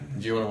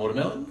Do you want a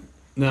watermelon?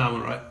 No, I'm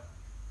alright.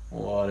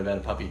 What about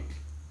a puppy?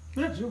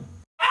 Yeah, sure.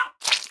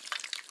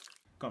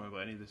 Can't remember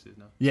what any of this is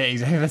now. Yeah,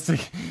 exactly. That's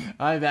like,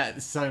 I have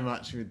that so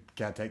much with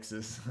Cat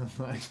Texas.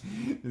 Like,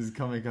 this is a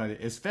comic idea,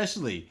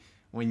 especially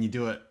when you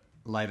do it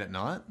late at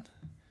night,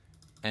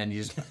 and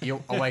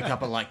you'll wake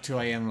up at like 2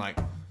 a.m. like,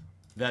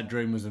 that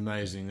dream was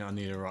amazing. I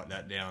need to write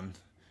that down,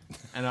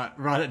 and I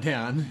write it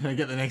down. And I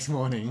get the next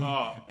morning,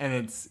 and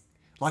it's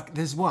like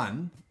there's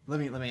one. Let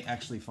me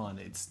actually find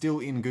it. It's still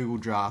in Google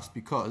Drafts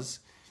because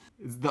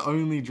it's the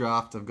only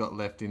draft I've got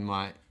left in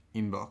my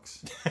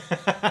inbox.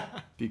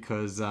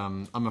 Because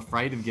I'm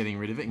afraid of getting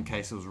rid of it in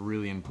case it was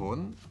really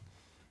important.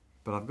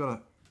 But I've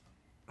got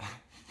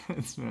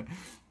to...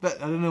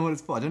 But I don't know what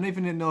it's for. I don't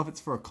even know if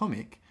it's for a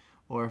comic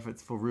or if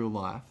it's for real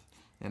life.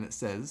 And it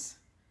says...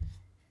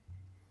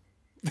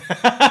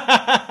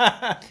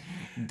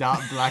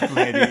 Dark Black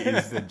Lady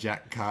is the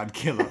Jack Card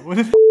Killer. What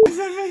the does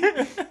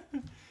that mean?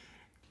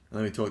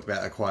 Let me talk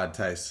about acquired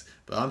tastes.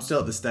 But I'm still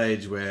at the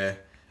stage where...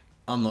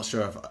 I'm not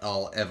sure if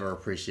I'll ever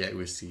appreciate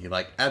whiskey.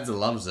 Like, Adza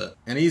loves it.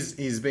 And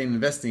he's been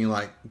investing in,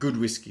 like, good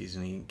whiskies.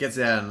 And he gets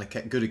it out on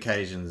good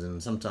occasions.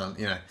 And sometimes,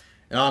 you know...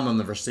 And I'm on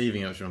the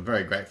receiving end, which I'm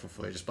very grateful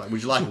for. Just like,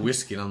 would you like a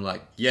whiskey? And I'm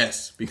like,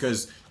 yes.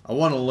 Because I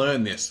want to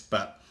learn this.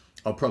 But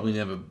I'll probably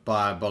never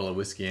buy a bottle of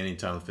whiskey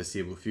anytime in the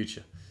foreseeable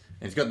future.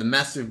 And he's got the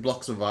massive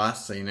blocks of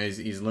ice. So, you know,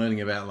 he's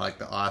learning about, like,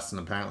 the ice. And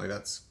apparently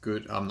that's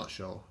good. I'm not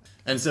sure.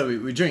 And so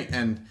we drink.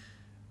 And...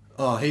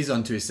 Oh, he's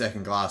on to his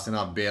second glass and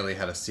I've barely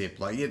had a sip.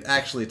 Like, it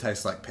actually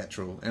tastes like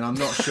petrol. And I'm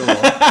not sure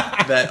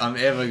that I'm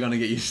ever going to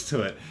get used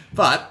to it.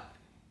 But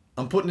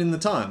I'm putting in the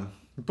time.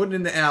 I'm putting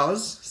in the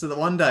hours so that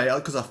one day,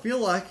 because I feel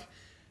like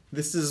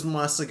this is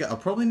my cigar. I'll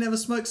probably never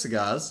smoke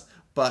cigars,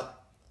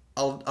 but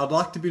I'd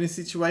like to be in a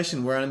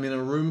situation where I'm in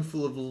a room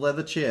full of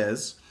leather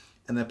chairs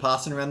and they're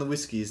passing around the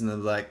whiskeys and they're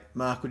like,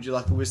 Mark, would you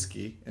like a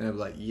whiskey? And I'll be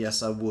like,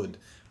 yes, I would.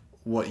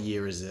 What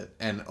year is it?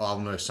 And I'll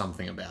know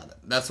something about it.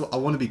 That's what I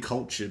want to be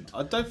cultured.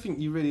 I don't think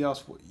you really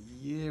asked what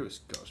year it's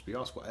got to be.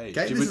 Asked what age.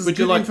 Okay, this is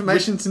good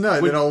information to know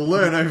that I'll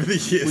learn over the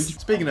years.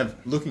 Speaking of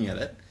looking at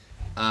it,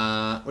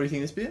 what do you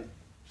think of this beer?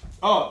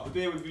 Oh, the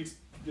beer would be...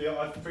 Yeah,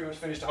 I've pretty much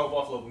finished the whole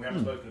bottle of them. We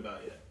haven't spoken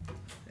about it yet.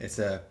 It's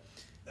a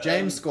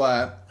James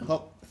Squire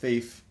Hop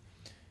Thief.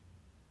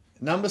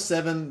 Number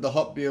 7, the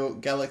Hop Bill,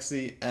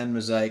 Galaxy and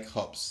Mosaic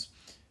hops.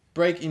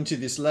 Break into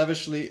this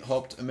lavishly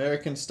hopped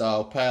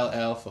American-style pale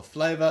ale for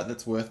flavour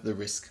that's worth the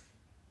risk.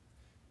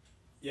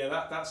 Yeah,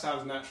 that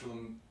sounds natural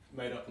and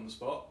made up on the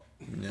spot.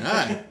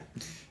 No.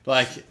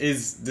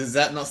 Does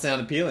that not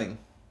sound appealing?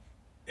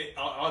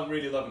 I'm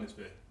really loving this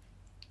beer.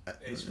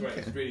 It's great. Okay.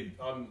 It's really...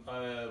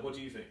 what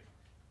do you think?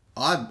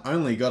 I've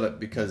only got it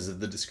because of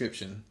the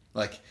description.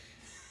 Like,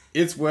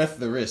 it's worth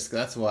the risk.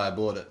 That's why I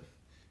bought it.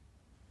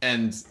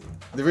 And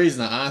the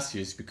reason I asked you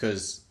is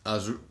because I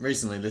was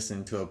recently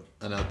listening to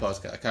another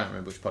podcast. I can't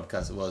remember which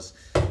podcast it was.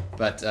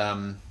 But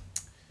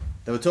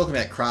they were talking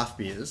about craft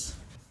beers.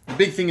 The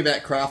big thing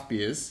about craft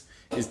beers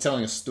is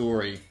telling a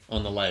story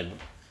on the label.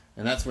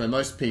 And that's where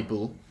most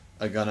people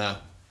are going to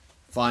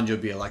find your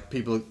beer. Like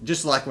people,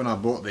 just like when I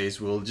bought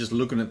these, we were just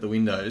looking at the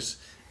windows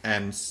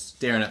and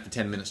staring at for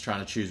 10 minutes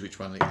trying to choose which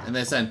one to get. And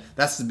they're saying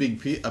that's the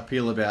big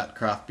appeal about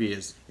craft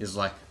beers is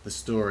like the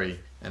story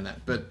and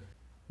that. But...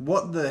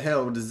 what the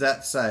hell does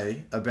that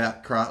say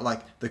about craft?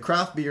 Like, the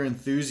craft beer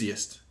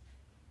enthusiast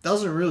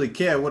doesn't really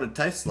care what it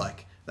tastes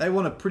like. They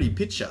want a pretty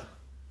picture.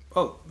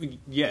 Oh,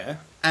 yeah.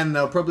 And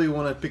they'll probably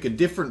want to pick a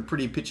different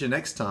pretty picture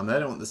next time. They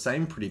don't want the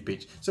same pretty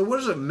picture. So what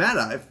does it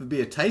matter if the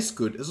beer tastes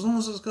good as long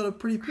as it's got a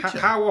pretty picture?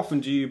 How often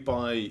do you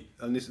buy,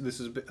 and this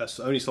is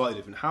only slightly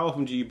different, how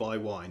often do you buy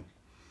wine?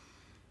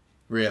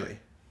 Rarely.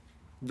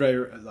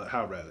 Very,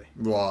 how rarely?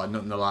 Well,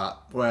 not in the last...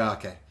 Well,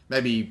 okay.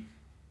 Maybe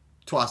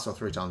twice or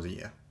 3 times a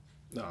year.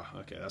 Oh,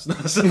 okay, that's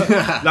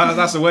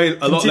a way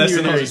a lot less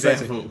than I was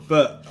expecting.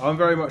 But I'm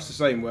very much the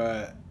same.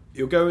 Where if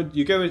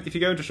you go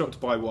into a shop to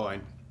buy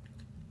wine,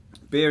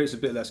 beer it's a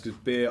bit less because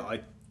beer I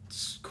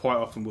quite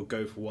often will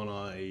go for one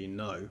I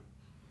know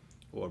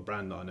or a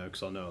brand that I know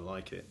because I know I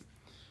like it.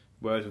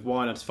 Whereas with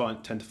wine I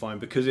tend to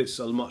find because it's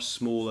a much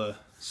smaller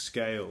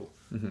scale,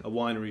 a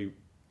winery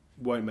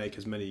won't make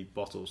as many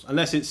bottles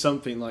unless it's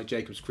something like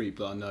Jacob's Creek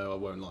that I know I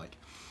won't like.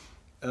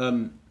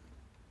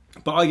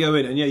 But I go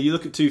in and you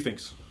look at 2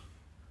 things.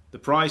 The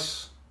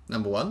price.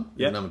 Number 1?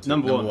 Yeah. Number 2?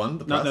 Number one.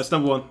 The no, price? that's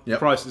number 1. Yep.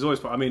 Price is always...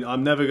 I mean,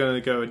 I'm never going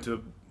to go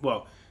into...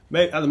 Well,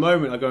 at the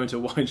moment, I go into a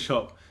wine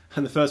shop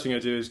and the first thing I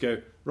do is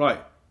go, right,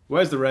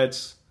 where's the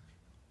reds?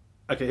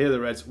 Okay, here are the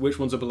reds. Which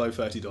ones are below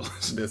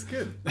 $30? That's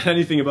good.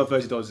 Anything above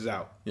 $30 is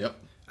out. Yep.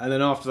 And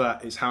then after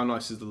that, it's how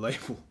nice is the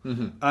label.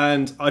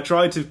 And I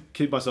try to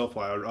keep myself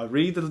quiet. I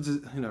read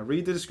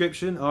the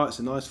description. Oh, it's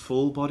a nice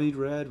full-bodied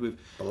red with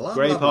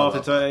grape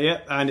after. Yeah,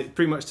 and it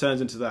pretty much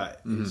turns into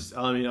that.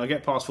 I mean, I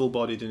get past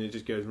full-bodied and it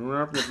just goes.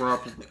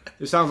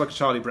 It sounds like a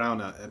Charlie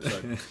Brown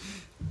episode.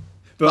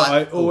 But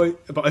I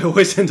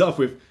always end up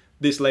with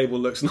this label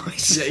looks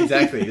nice. Yeah,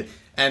 exactly.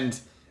 And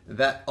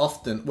that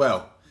often,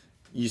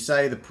 you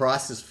say the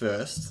price is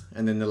first,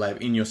 and then the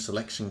label in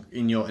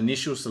your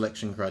initial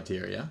selection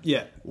criteria.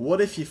 Yeah.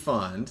 What if you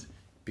find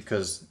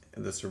because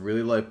that's a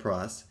really low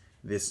price,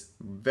 this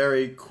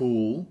very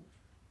cool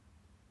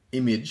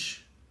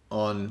image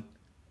on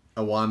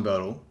a wine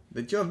bottle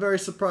that you're very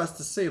surprised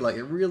to see. Like,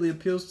 it really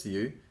appeals to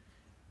you,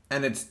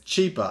 and it's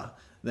cheaper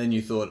than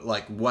you thought,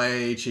 like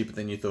way cheaper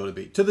than you thought it'd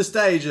be. To the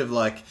stage of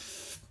like,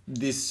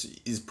 this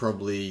is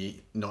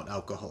probably not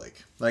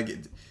alcoholic. Like,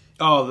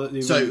 so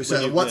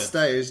at what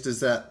stage does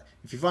that?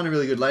 If you find a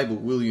really good label,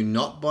 will you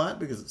not buy it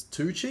because it's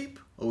too cheap,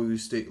 or will you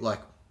stick like?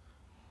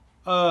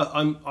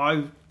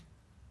 I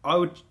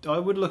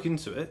would look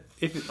into it.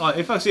 If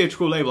I see a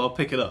cool label, I'll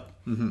pick it up.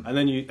 Mm-hmm.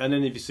 And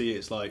then if you see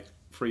it's like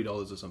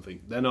 $3 or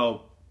something, then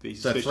I'll be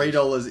suspicious. So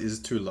 $3 is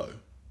too low.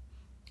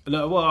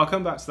 No, well, I'll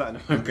come back to that in a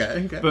moment.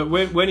 Okay. But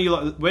when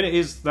it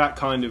is that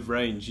kind of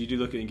range, you do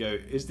look at it and go,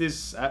 is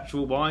this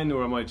actual wine,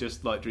 or am I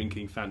just like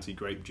drinking fancy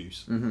grape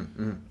juice? Mm-hmm,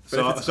 mm-hmm.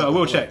 So I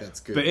will check.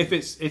 That's good. But if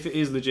it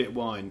is legit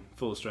wine,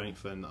 full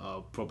strength, then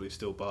I'll probably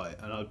still buy it.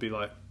 And I'd be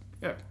like,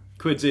 yeah,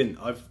 quid's in.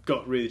 I've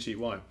got really cheap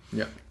wine.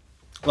 Yeah.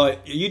 Like,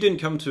 you didn't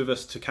come with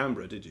us to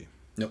Canberra, did you?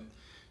 Nope.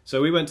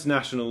 So we went to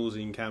Nationals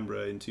in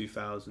Canberra in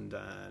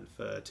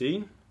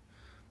 2013.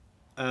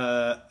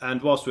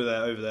 And whilst we were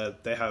over there,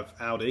 they have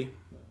Audi.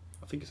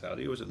 I think it's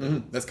Audi, or was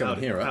it? That's coming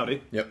Audi, here, right?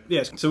 Audi. Yep.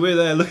 Yes. So we're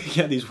there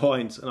looking at these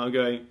wines, and I'm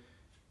going,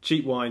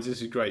 cheap wines,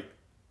 this is great.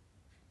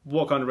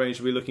 What kind of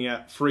range are we looking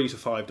at? $3 to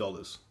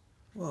 $5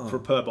 for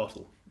per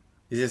bottle.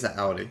 Is this at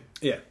Audi?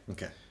 Yeah.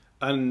 Okay.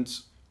 And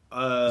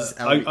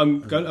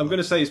I'm going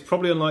to say it's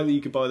probably unlikely you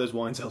could buy those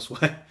wines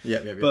elsewhere. Yeah.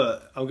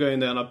 But I'm going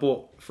there and I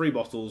bought 3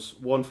 bottles,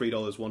 one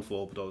 $3, one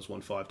 $4,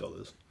 one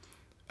 $5.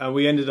 And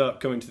we ended up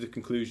coming to the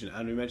conclusion,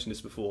 and we mentioned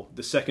this before,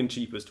 the second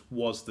cheapest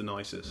was the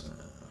nicest.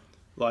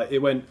 Like, it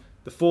went,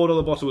 the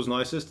 $4 bottle was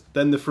nicest,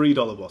 then the $3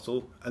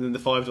 bottle, and then the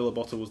 $5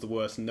 bottle was the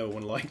worst, and no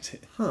one liked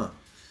it. Huh.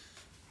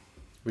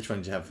 Which one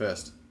did you have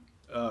first?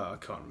 I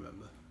can't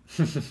remember.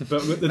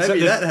 But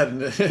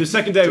the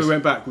second day we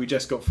went back, we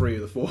just got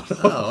 3 of the $4.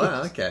 Oh,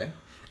 wow, okay.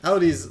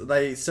 Audi's,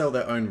 they sell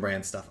their own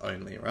brand stuff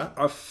only, right?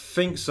 I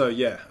think so,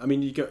 yeah. I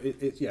mean, you go,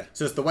 yeah.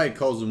 So it's the way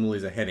Coles and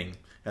Woolies are heading.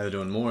 How they're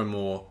doing more and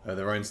more of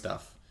their own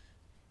stuff,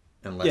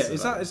 and less.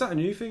 Yeah, is that a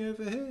new thing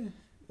over here?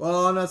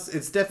 Well, no,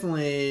 it's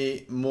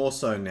definitely more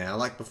so now.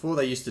 Like, before,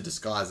 they used to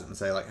disguise it and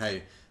say, like,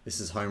 hey, this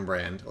is home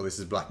brand, or this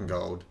is Black and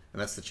Gold,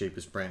 and that's the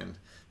cheapest brand.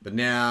 But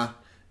now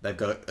they've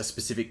got a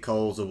specific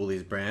Coles or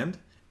Woolies brand,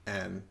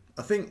 and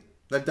I think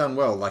they've done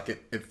well. Like,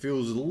 it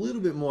feels a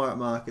little bit more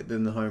upmarket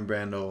than the home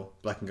brand or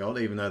Black and Gold,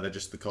 even though they're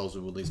just the Coles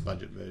or Woolies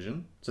budget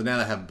version. So now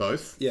they have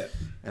both. Yeah.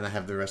 And they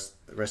have the rest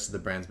of the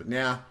brands. But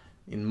now,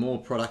 in more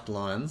product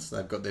lines,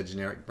 they've got their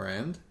generic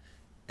brand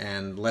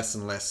and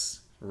less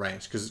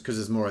range, because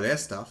there's more of their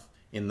stuff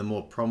in the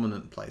more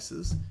prominent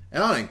places.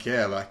 And I don't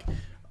care, like,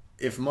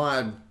 if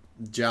my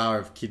jar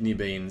of kidney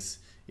beans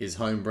is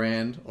home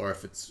brand, or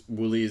if it's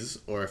Woolies,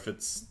 or if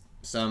it's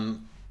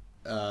some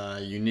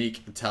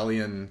unique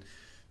Italian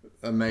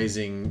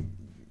amazing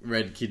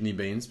red kidney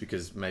beans,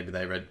 because maybe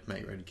they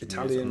make red kidney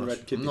Italian beans.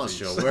 red kidney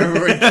beans. I'm not sure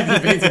where red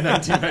kidney beans are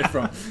actually made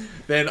from.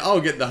 Then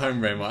I'll get the home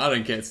brand one. I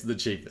don't care, it's the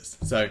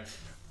cheapest. So,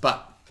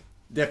 but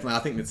definitely, I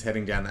think it's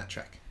heading down that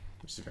track,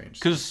 which is very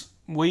interesting. Because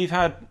we've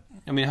had,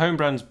 I mean, home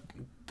brand's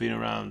been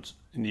around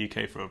in the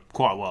UK for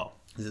quite a while.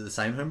 Is it the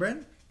same home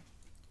brand?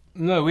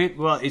 No,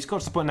 well, it's got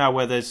to the point now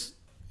where there's,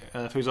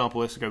 for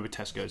example, let's go with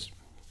Tesco's.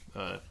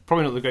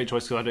 Probably not the great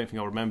choice because I don't think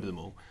I'll remember them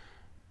all.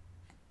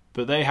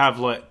 But they have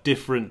like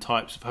different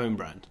types of home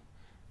brand.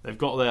 They've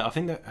got their, I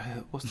think that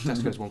what's the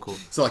Tesco's one called?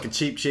 So like a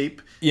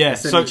cheap. Yeah.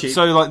 So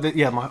like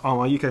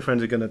my UK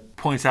friends are going to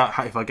point out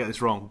if I get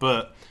this wrong,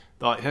 but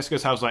like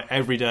Tesco's has like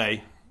every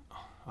day.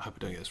 I hope I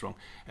don't get this wrong.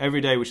 Every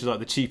day, which is like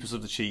the cheapest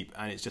of the cheap,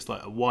 and it's just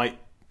like a white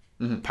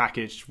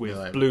package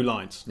with blue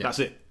lines. Yeah. That's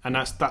it, and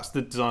that's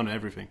the design of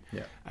everything.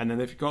 Yeah. And then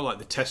they've got like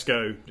the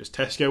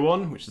Tesco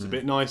one, which is a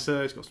bit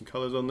nicer. It's got some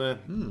colours on there.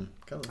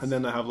 Colours. And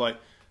then they have like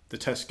the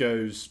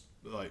Tesco's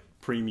like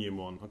premium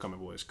one. I can't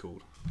remember what it's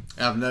called.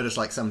 I've noticed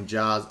like some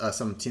jars,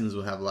 some tins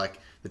will have like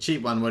the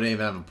cheap one won't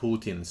even have a pool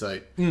tin, so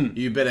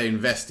you better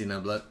invest in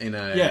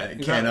a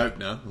can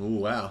opener. Oh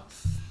wow,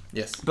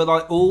 yes. But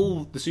like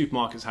all the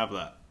supermarkets have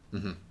that.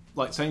 Mm-hmm.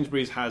 Like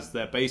Sainsbury's has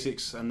their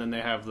basics, and then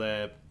they have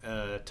their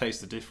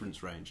taste the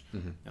difference range,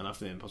 and I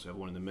think they possibly have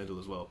one in the middle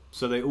as well.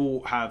 So they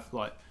all have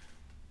like,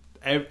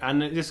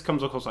 and this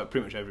comes across like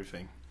pretty much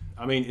everything.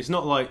 I mean, it's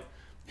not like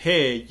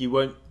here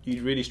you'd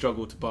really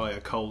struggle to buy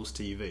a Coles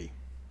TV,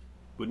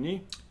 wouldn't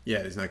you?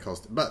 Yeah, there's no Coles,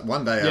 but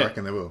one day I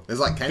reckon there will. There's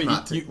like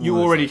Kmart. You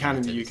already can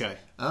in the UK.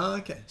 Oh,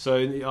 okay.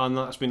 So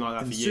that's been like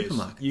that for years.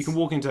 Supermarkets. You can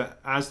walk into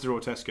Asda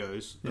or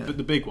Tesco's,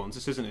 the big ones.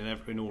 This isn't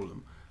in all of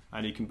them,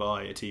 and you can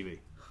buy a TV.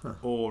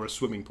 Or a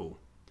swimming pool,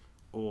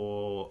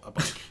 or a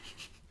bike.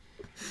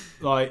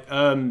 Like,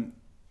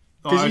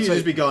 because you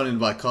just be going in to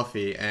buy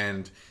coffee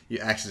and you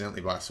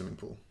accidentally buy a swimming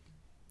pool,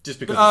 just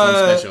because it's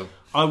something special.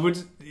 I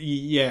would,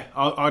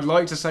 I'd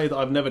like to say that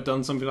I've never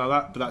done something like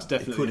that, but that's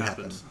definitely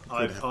happened.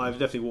 I've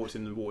definitely walked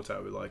in and walked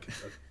out with like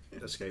a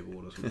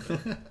skateboard or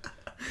something.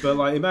 But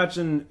like,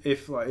 imagine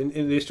if like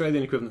in the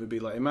Australian equivalent would be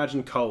like,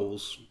 imagine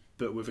Coles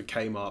but with a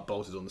Kmart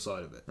bolted on the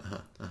side of it.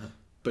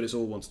 but it's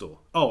all one store.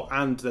 Oh,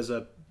 and there's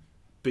a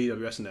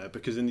BWS in there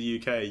because in the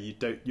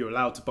UK you're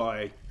allowed to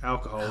buy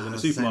alcohol in a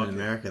Same supermarket.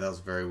 in America, that was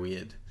very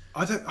weird.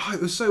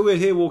 It was so weird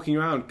here walking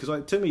around because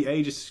it took me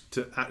ages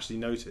to actually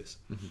notice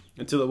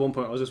until at one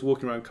point I was just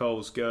walking around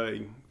Coles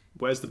going,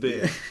 "Where's the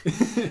beer?"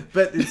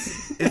 But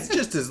it's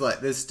just as like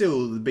there's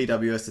still the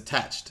BWS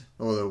attached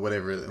or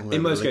whatever.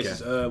 In most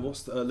cases,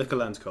 what's the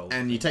Liquorland Coles?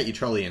 And you take your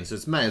trolley in, so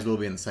it may as well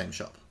be in the same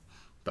shop.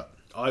 But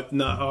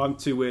I'm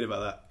too weird about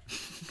that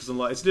because I'm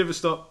like, it's a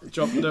different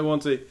shop. I don't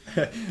want to.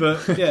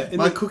 But yeah,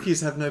 my cookies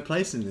have no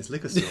place in this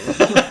liquor store.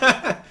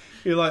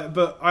 You're like,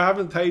 but I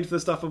haven't paid for the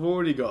stuff I've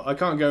already got. I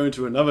can't go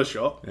into another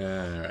shop.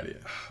 Yeah, right. Yeah.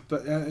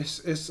 But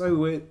it's so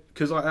weird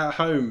because like at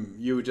home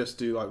you would just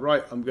do like,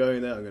 right, I'm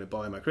going there. I'm going to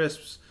buy my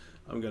crisps.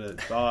 I'm going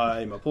to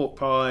buy my pork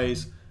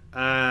pies,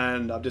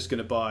 and I'm just going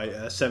to buy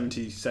a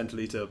 70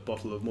 centilitre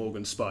bottle of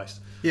Morgan Spice.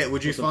 Yeah,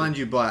 would you find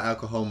you buy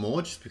alcohol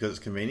more just because it's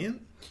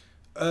convenient?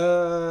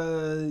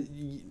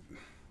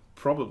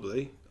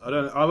 Probably. I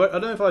don't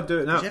know if I'd do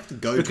it now. You have to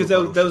go because to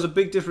a there was a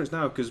big difference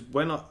now because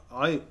when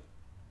I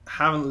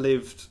haven't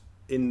lived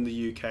in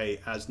the UK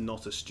as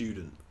not a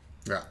student.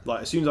 Right.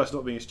 Like as soon as I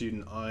stopped being a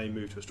student, I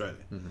moved to Australia.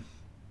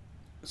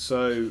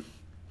 So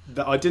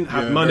that I didn't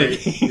have money.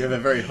 You have a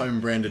very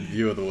home-branded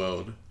view of the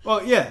world.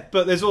 Well, yeah,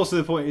 but there's also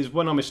the point is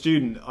when I'm a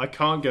student, I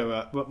can't go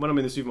out. When I'm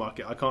in the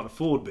supermarket, I can't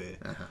afford beer.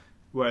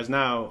 Whereas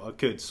now I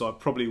could, so I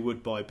probably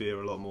would buy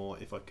beer a lot more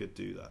if I could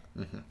do that.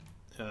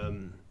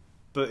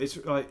 But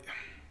it's like,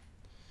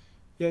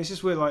 yeah, it's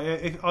just weird. Like,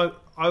 if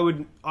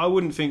I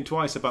wouldn't think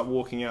twice about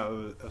walking out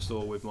of a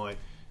store with my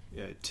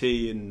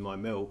tea and my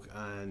milk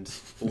and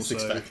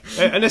also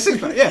and a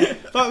six-pack. Yeah,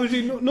 that would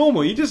be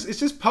normal. It's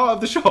just part of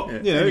the shop. Yeah,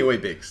 you know. And your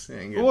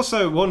Weet-Bix. Yeah,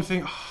 also, one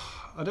thing,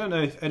 I don't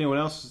know if anyone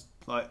else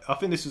like. I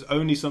think this is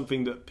only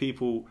something that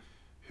people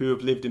who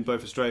have lived in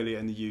both Australia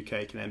and the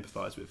UK can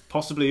empathise with.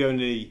 Possibly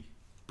only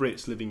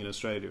Brits living in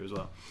Australia as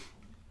well.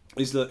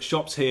 Is that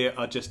shops here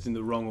are just in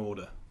the wrong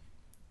order.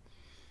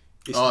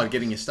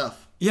 Getting your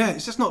stuff. Yeah,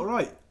 it's just not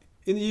right.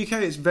 In the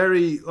UK, it's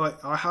very,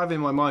 like, I have in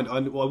my mind, I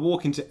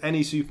walk into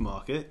any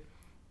supermarket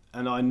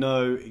and I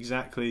know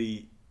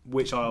exactly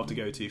which aisle to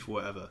go to for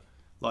whatever.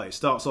 Like, it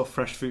starts off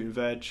fresh fruit and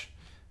veg,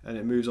 and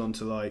it moves on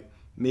to, like,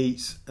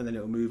 meats, and then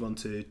it'll move on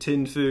to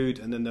tin food,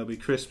 and then there'll be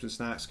crisps and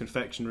snacks,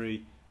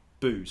 confectionery,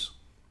 booze.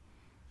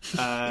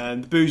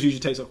 And the booze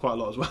usually takes up quite a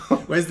lot as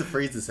well. Where's the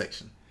freezer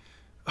section?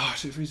 Oh,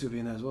 actually, freezer would be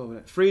in there as well,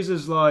 wouldn't it?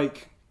 Freezers,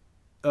 like,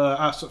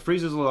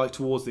 freezers are, like,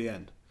 towards the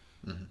end.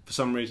 For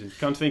some reason.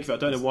 Come to think of it, I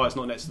don't know why it's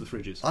not next to the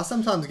fridges. I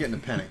sometimes get in a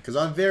panic because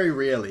I very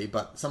rarely,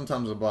 but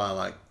sometimes I buy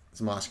like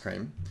some ice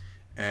cream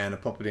and I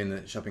pop it in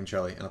the shopping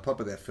trolley and I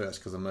pop it there first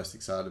because I'm most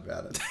excited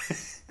about it.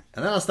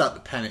 And then I start to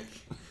panic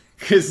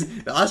because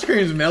the ice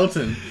cream's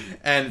melting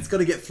and it's got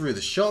to get through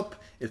the shop,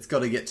 it's got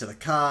to get to the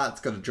car, it's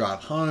got to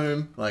drive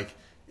home. Like,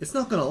 it's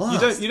not going to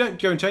last. You don't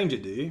go and change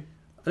it, do you?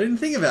 I didn't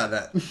think about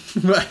that.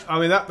 But I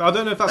mean, I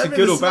don't know if that's a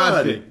good or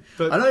bad thing.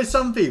 But I know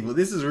some people, I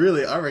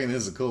reckon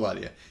this is a cool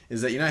idea,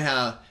 is that you know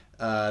how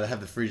they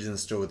have the fridges in the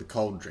store with the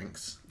cold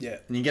drinks? Yeah.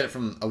 And you get it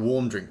from a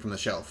warm drink from the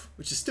shelf,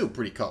 which is still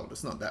pretty cold.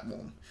 It's not that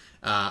warm.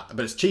 But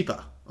it's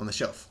cheaper on the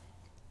shelf.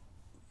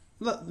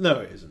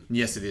 No, it isn't.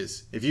 Yes, it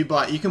is. If you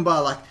can buy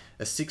like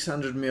a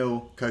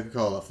 600ml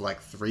Coca-Cola for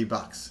like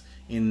 $3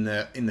 in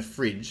the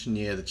fridge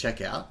near the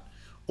checkout,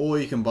 or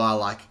you can buy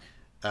like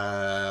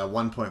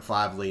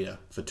 1.5 litre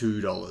for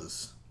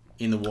 $2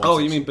 in the warm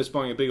section. You mean just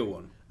buying a bigger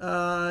one?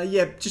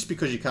 Yeah, just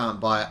because you can't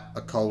buy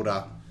a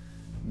colder,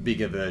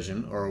 bigger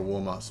version or a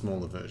warmer,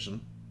 smaller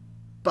version.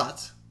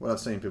 But what I've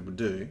seen people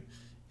do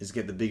is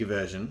get the bigger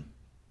version,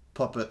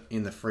 pop it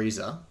in the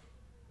freezer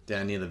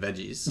down near the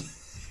veggies,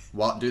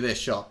 do their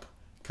shop,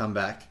 come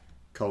back,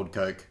 cold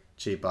Coke,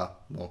 cheaper,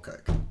 more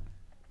Coke.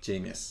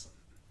 Genius.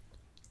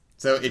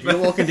 So if you're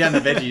walking down the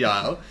veggie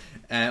aisle,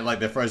 and like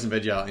the frozen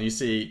veggie aisle, and you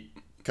see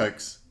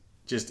Cokes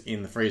just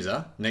in the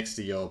freezer next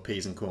to your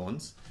peas and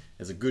corns,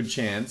 there's a good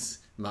chance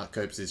Mark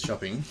Copes is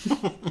shopping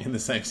in the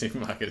same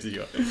supermarket as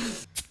you are.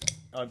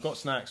 I've got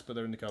snacks, but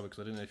they're in the cupboard because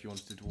I didn't know if you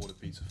wanted to order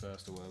pizza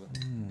first or whatever.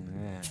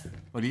 Yeah.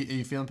 What are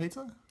you feeling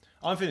pizza?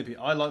 I'm feeling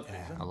pizza. I love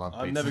pizza. I love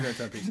pizza. I'm never going to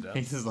turn pizza down.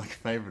 Pizza's like a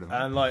favourite of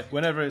mine. And like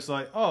whenever it's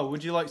like, oh,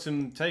 would you like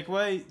some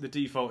takeaway? The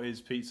default is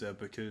pizza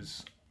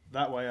because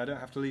that way I don't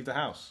have to leave the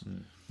house.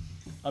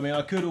 I mean,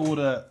 I could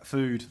order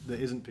food that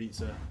isn't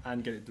pizza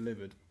and get it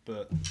delivered,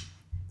 but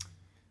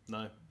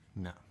no.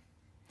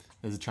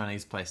 There's a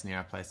Chinese place near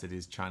our place that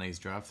is Chinese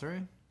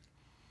drive-through,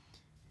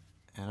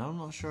 and I'm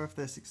not sure if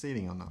they're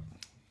succeeding or not.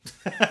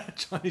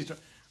 Chinese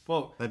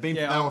well, they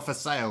were for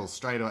sale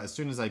straight away. As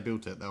soon as they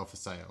built it, they were for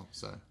sale.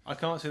 So I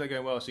can't see that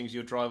going well. Seeing as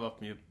you'll drive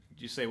up and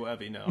you say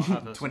whatever, I'll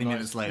have a 20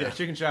 minutes later. Yeah,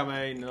 chicken chow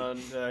mein.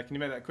 Can you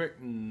make that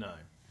quick? No.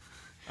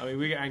 I mean,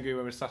 we get angry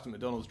when we're sat at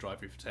McDonald's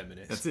drive-through for 10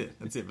 minutes. That's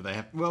it. But they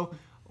have. Well,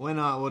 when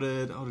I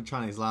ordered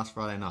Chinese last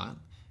Friday night,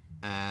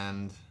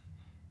 and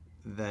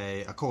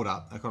I called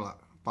up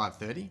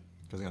 5:30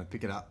 because I'm going to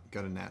pick it up,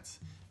 go to Nats,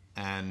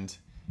 and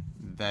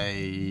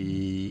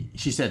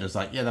she said it was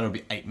like, yeah, that'll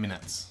be 8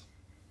 minutes,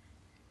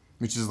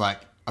 which is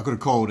like I could have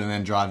called and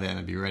then drive there and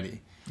it'd be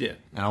ready. Yeah.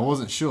 And I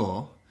wasn't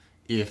sure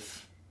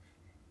if,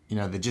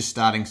 they're just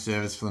starting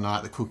service for the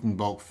night, they're cooking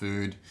bulk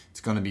food,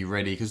 it's going to be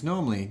ready. Because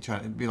normally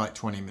it'd be like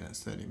 20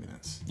 minutes, 30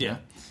 minutes. Yeah.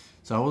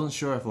 So I wasn't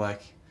sure if,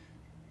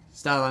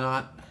 start of the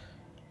night,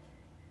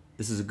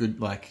 this is a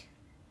good,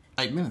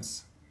 8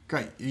 minutes.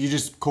 Great. You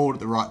just called at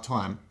the right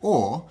time.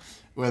 Or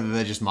whether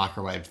they just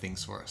microwaved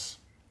things for us.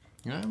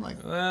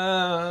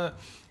 I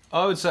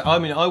would say,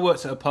 I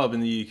worked at a pub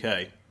in the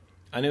UK,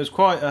 and it was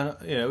quite,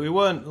 we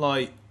weren't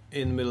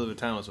in the middle of a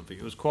town or something.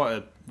 It was quite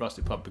a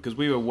rustic pub because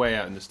we were way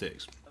out in the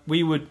sticks.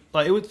 We would,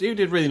 it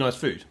did really nice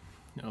food.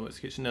 I went to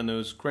the kitchen and there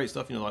was great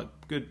stuff,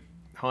 good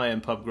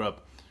high-end pub grub.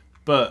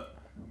 But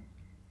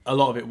a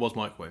lot of it was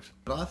microwaved.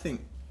 But I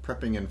think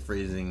prepping and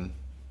freezing,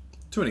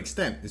 to an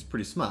extent, is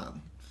pretty smart.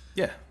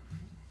 Yeah.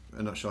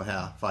 I'm not sure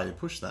how far you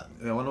push that.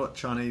 I wonder what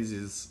Chinese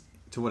is,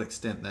 to what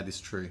extent that is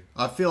true.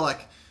 I feel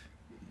like,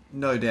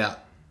 no doubt,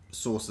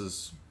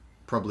 sauces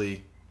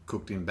probably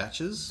cooked in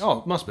batches. Oh,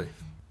 it must be.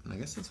 And I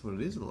guess that's what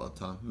it is a lot of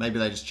the time. Maybe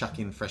they just chuck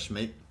in fresh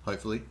meat,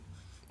 hopefully.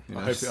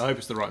 I hope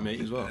it's the right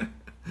meat as well.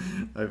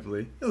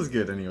 Hopefully. It was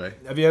good anyway.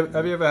 Have you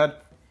ever had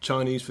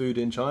Chinese food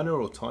in China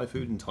or Thai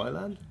food in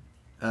Thailand?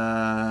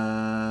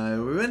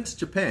 We went to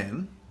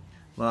Japan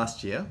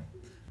last year.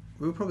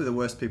 We were probably the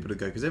worst people to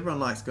go because everyone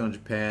likes going to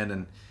Japan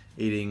and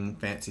eating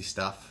fancy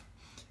stuff.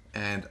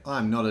 And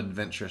I'm not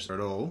adventurous at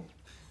all.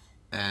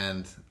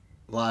 And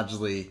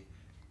largely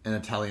an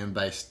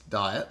Italian-based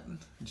diet,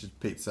 which is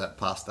pizza,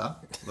 pasta,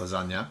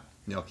 lasagna,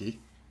 gnocchi,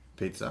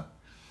 pizza.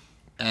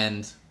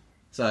 And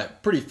so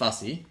pretty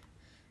fussy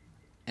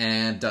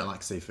and don't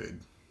like seafood,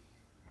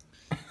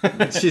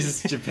 which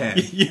is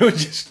Japan. You're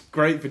just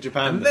great for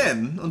Japan. And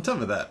then, on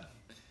top of that,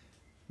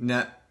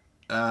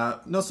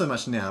 not so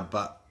much now,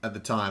 but at the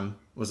time,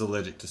 was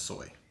allergic to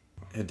soy.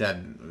 Her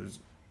dad was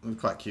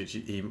quite cute.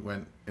 He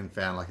went and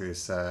found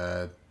this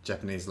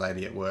Japanese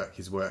lady at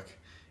his work,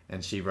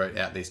 and she wrote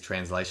out these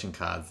translation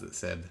cards that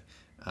said,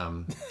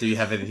 do you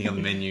have anything on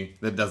the menu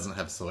that doesn't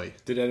have soy?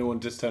 Did anyone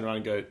just turn around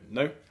and go,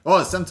 no?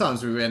 Oh,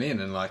 sometimes we went in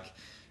and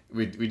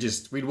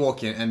we'd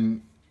walk in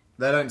and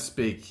they don't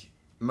speak,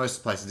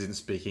 most places didn't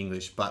speak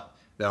English, but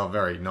they were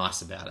very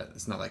nice about it.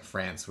 It's not like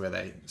France where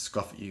they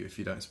scoff at you if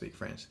you don't speak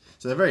French.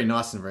 So they're very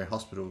nice and very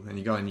hospitable. And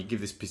you go and you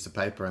give this piece of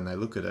paper and they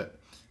look at it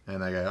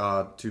and they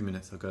go, 2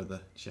 minutes, I'll go to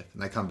the chef.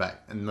 And they come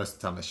back and most of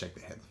the time they shake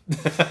their head.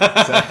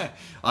 So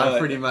I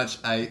pretty much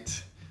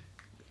ate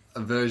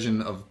a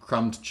version of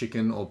crumbed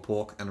chicken or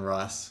pork and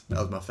rice. That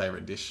was my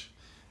favourite dish.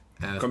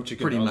 And Crumbed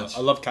chicken. Pretty much.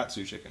 I love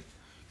katsu chicken.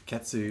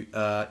 Katsu,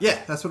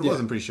 yeah, that's what it was,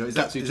 I'm pretty sure. Is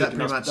that Katsu pretty chicken,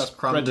 much that's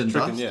crumbed and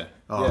chicken, dust? yeah.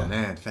 Oh, Yeah.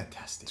 man,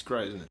 fantastic. It's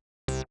great, isn't it?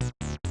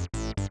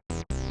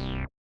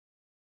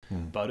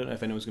 But I don't know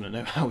if anyone's going to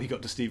know how we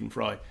got to Stephen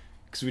Fry.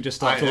 Because we just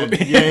started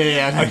talking.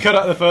 Yeah. I cut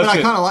out the first But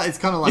bit. it's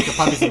kind of like the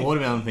puppies and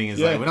watermelon thing. Is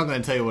Yeah. we're not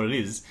going to tell you what it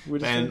is.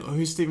 And gonna-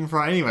 who's Stephen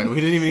Fry anyway? We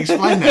didn't even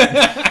explain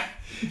that.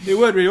 It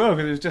worked really well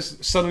because it was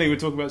just suddenly we're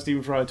talking about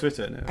Stephen Fry on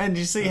Twitter. Now. And did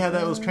you see how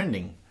that was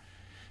trending?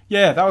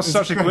 Yeah, that was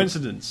such a great.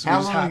 coincidence.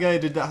 How long ago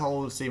did that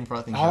whole Stephen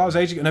Fry thing Oh, happen? that was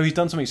ages ago. No, he's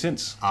done something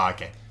since. Oh,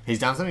 okay. He's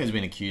done something or has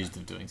been accused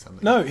of doing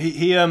something? No,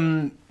 he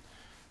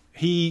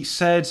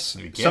said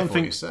Be careful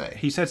something. what you say.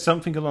 He said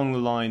something along the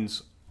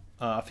lines.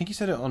 I think he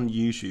said it on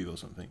YouTube or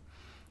something.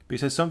 But he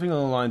said something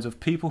along the lines of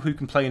people who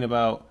complain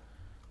about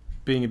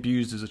being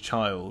abused as a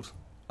child.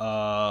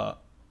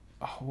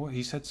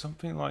 He said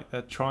something like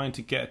they're trying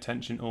to get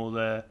attention or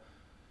they're.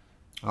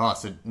 Oh,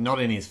 so not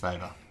in his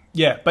favour.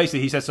 Yeah,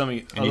 basically he said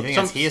something. And you think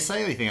that's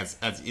hearsay or you think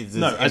that's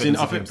No, as in,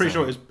 I I'm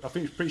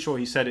pretty sure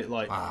he said it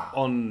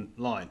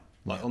online,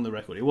 on the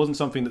record. It wasn't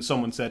something that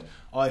someone said.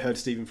 I heard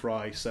Stephen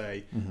Fry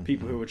say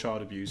people who were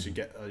child abused should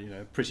get,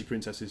 pretty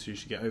princesses who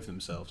should get over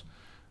themselves.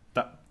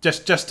 That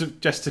just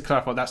to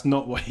clarify, that's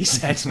not what he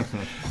said.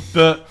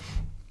 But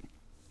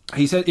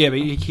he said, but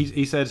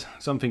he said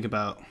something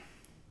about.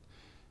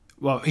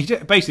 Well, he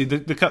basically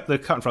the cut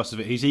and thrust of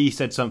it. He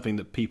said something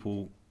that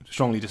people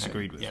strongly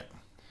disagreed with. Yeah.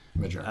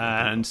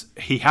 And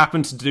he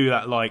happened to do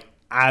that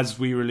as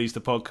we released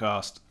the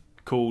podcast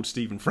called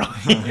Stephen Fry.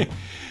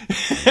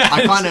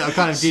 I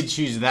kind of did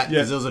choose that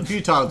because Yeah. there was a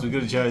few titles we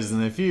could have chosen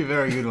and a few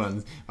very good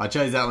ones. I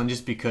chose that one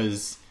just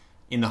because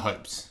in the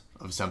hopes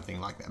of something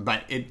like that.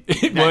 But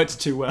It worked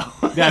too well.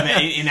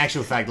 in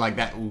actual fact,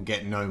 that will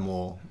get no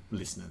more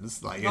listeners.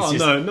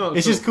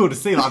 It's just all. cool to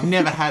see. I've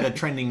never had a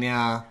trending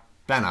now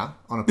banner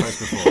on a post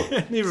before.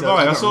 Neither So have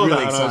I. I got saw really that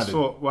and I excited.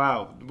 thought,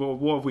 wow,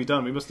 what have we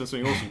done? We must have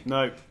done something awesome.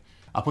 No.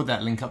 I put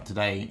that link up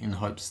today in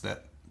hopes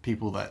that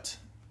people that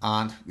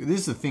aren't.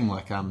 This is the thing,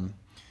 when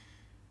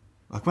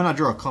I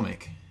draw a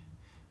comic,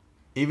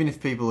 even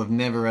if people have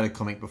never read a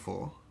comic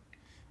before,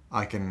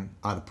 I can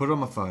either put it on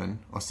my phone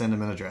or send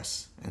them an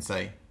address and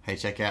say, hey,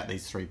 check out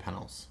these 3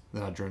 panels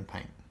that I drew in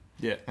paint.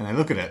 Yeah. And they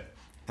look at it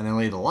and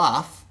they'll either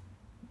laugh,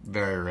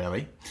 very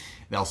rarely,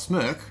 they'll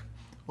smirk,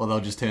 or they'll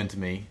just turn to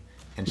me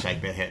and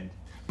shake their head.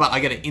 But I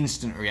get an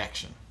instant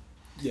reaction.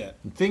 Yeah.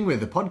 The thing with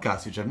the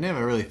podcast, which I've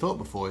never really thought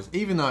before, is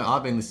even though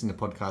I've been listening to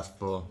podcasts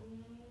for,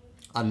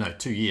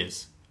 2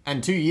 years.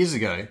 And 2 years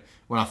ago,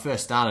 when I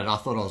first started, I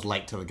thought I was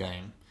late to the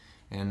game.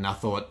 And I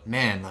thought,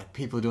 man, like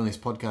people are doing this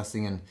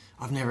podcasting and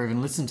I've never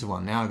even listened to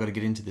one. Now I've got to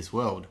get into this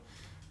world.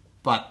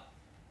 But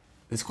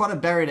there's quite a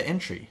barrier to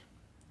entry.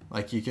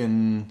 Like you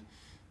can,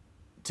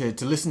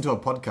 to listen to a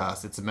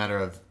podcast, it's a matter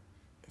of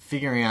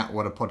figuring out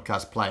what a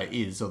podcast player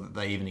is or that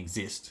they even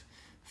exist.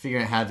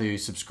 Figuring out how to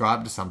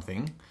subscribe to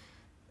something.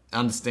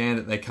 Understand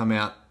that they come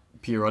out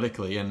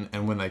periodically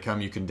and when they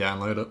come you can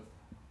download it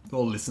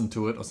or listen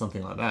to it or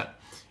something like that.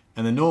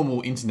 And the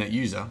normal internet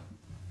user,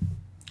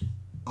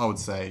 I would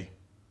say,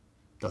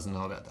 doesn't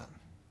know about that.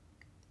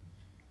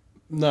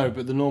 No,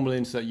 but the normal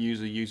internet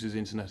user uses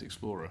Internet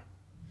Explorer.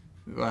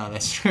 Well,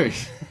 that's true.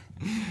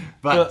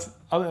 but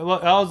I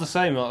was the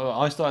same.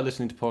 I started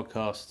listening to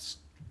podcasts.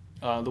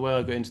 The way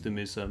I got into them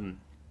is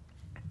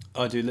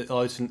I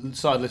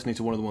started listening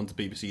to one of the ones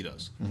the BBC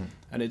does,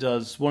 and it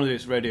does one of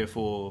its Radio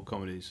 4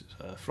 comedies,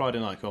 Friday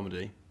Night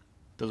Comedy,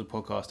 does a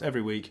podcast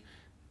every week,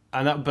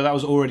 but that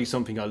was already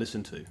something I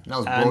listened to. That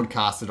was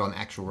broadcasted on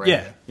actual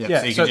radio. Yeah.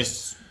 So you can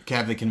just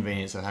have the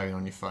convenience of having it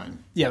on your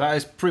phone. Yeah, that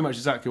is pretty much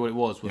exactly what it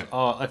was.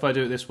 If I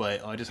do it this way,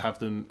 I just have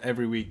them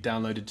every week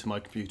downloaded to my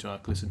computer and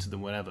I can listen to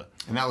them whenever.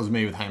 And that was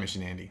me with Hamish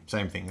and Andy.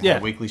 Same thing. They had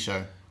a weekly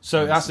show.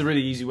 So that's a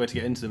really easy way to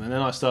get into them. And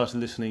then I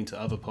started listening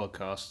to other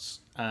podcasts.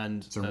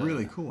 And some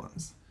really cool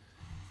ones.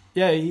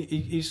 Yeah,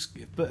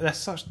 but that's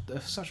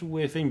such a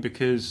weird thing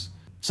because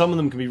some of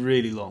them can be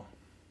really long.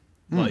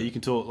 Like you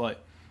can talk like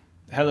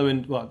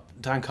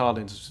Dan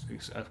Carlin's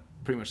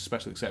pretty much a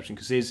special exception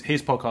because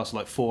his podcasts are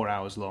like 4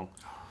 hours long.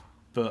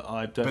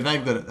 But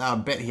they've got. I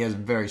bet he has a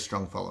very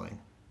strong following.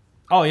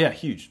 Oh yeah,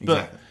 huge.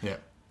 Exactly. But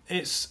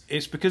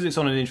it's because it's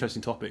on an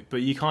interesting topic.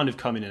 But you kind of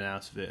come in and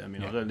out of it. I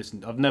mean,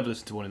 I've never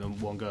listened to one in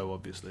one go,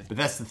 obviously. But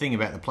that's the thing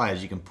about the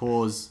players. You can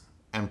pause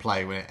and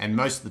play. And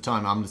most of the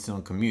time, I'm listening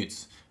on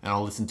commutes, and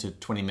I'll listen to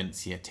 20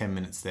 minutes here, 10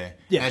 minutes there.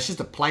 Yeah, and it's just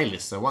a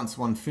playlist. So once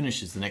one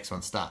finishes, the next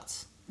one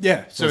starts.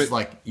 Yeah. So it's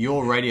like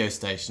your radio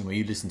station where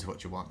you listen to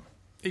what you want.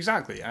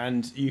 Exactly,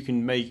 and you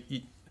can make.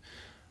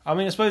 I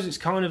mean, I suppose it's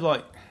kind of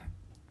like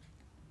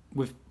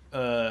with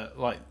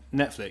like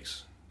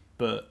Netflix,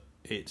 but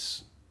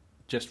it's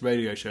just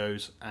radio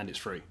shows and it's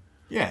free.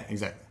 Yeah,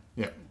 exactly.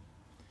 Yeah,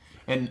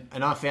 and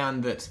I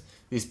found that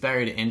this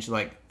barrier to entry,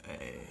 like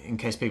in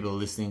case people are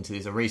listening to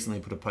this, I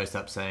recently put a post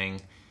up saying,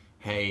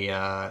 "Hey,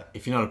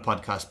 if you're not a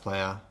podcast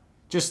player,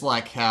 just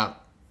like how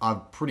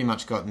I've pretty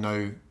much got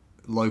no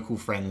local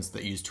friends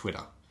that use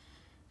Twitter."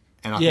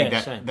 And I think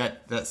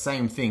that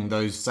same thing,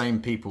 those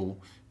same people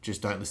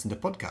just don't listen to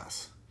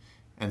podcasts.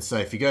 And so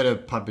if you go to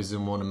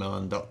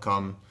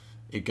puppiesandwatermelon.com,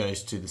 it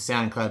goes to the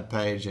SoundCloud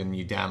page and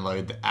you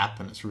download the app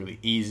and it's really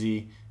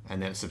easy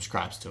and then it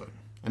subscribes to it.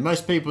 And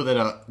most people that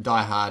are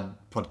diehard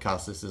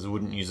podcast listeners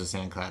wouldn't use a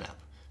SoundCloud app.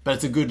 But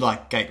it's a good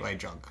gateway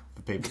drug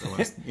for people that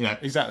want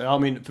Exactly. I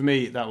mean, for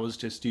me, that was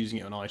just using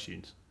it on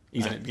iTunes.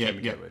 Exactly. And it became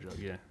a gateway drug,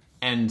 yeah.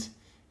 And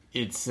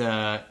it's,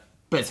 but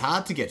it's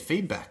hard to get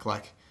feedback.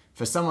 Like,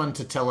 for someone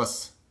to tell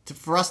us,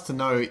 for us to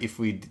know if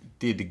we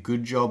did a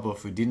good job or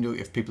if we didn't do it,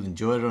 if people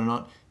enjoyed it or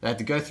not, they had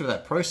to go through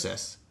that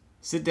process,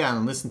 sit down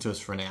and listen to us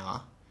for an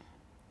hour,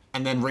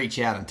 and then reach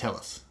out and tell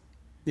us.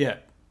 Yeah.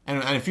 And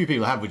a few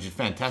people have, which is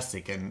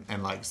fantastic, and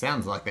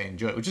sounds like they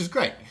enjoy it, which is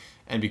great.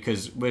 And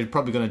because we're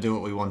probably going to do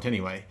what we want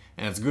anyway,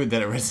 and it's good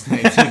that it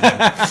resonates with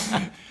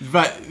them.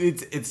 But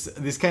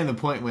this came to the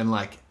point when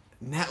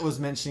Nat was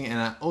mentioning it, and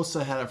I also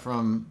had it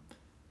from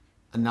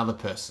another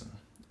person,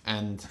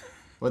 and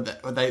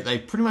they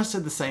pretty much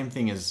said the same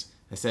thing as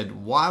they said,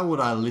 why would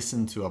I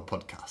listen to a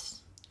podcast?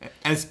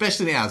 And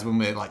especially ours when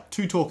we're like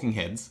two talking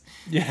heads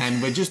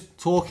and we're just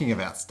talking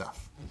about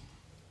stuff.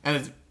 And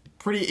it's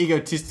pretty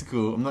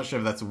egotistical. I'm not sure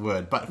if that's a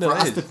word, but for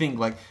us to think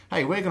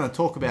hey, we're going to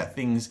talk about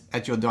things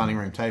at your dining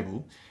room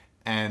table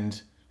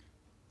and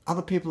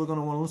other people are going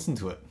to want to listen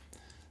to it.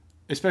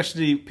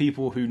 Especially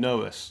people who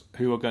know us,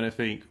 who are going to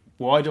think,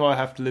 why do I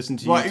have to listen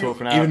to you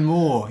talk an hour? Even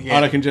more, yeah.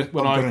 And I can just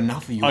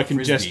enough of you. I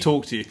can just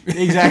talk to you.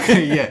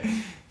 Exactly, yeah.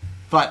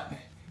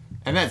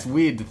 And that's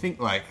weird to think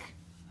we're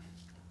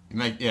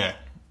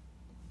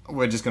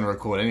just going to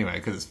record anyway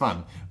because it's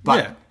fun.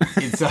 But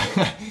it's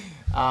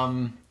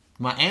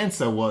my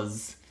answer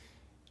was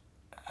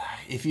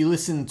if you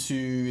listen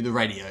to the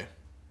radio,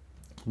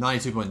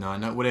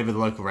 92.9, whatever the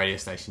local radio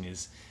station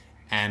is,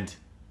 and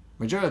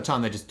majority of the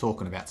time they're just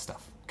talking about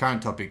stuff,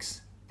 current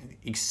topics,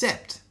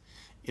 except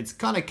it's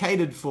kind of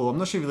catered for. I'm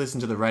not sure if you listen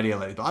to the radio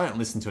lately, but I don't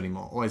listen to it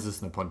anymore. Always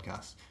listen to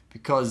podcasts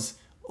because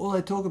all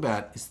they talk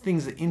about is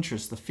things that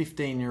interest the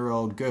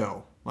 15-year-old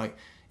girl.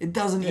 It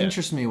doesn't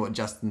interest me what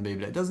Justin Bieber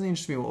does. It doesn't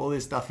interest me what all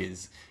this stuff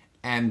is.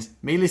 And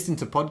me listening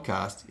to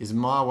podcasts is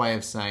my way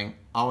of saying,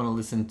 I want to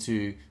listen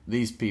to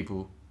these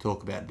people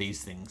talk about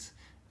these things.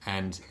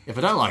 And if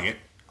I don't like it,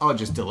 I'll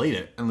just delete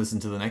it and listen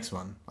to the next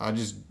one. I'll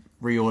just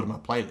reorder my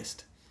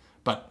playlist.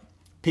 But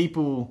the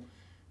people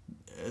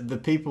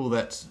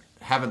that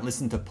haven't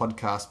listened to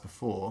podcasts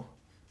before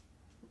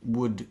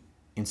would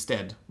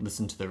instead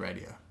listen to the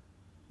radio.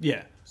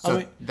 Yeah.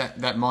 So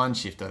that mind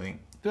shift, I think.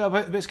 Yeah,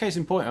 but it's case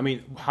in point. I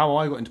mean, how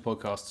I got into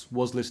podcasts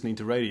was listening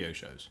to radio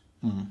shows.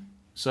 Mm-hmm.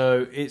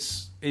 So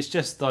it's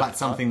just but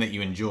something that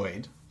you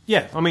enjoyed.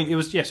 Yeah, I mean, it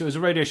was a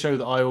radio show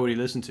that I already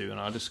listened to, and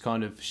I just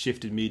kind of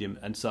shifted medium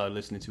and started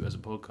listening to it as a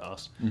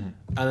podcast, and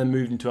then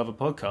moved into other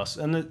podcasts.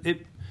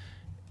 And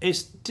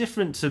it's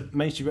different to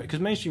mainstream, because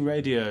mainstream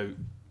radio,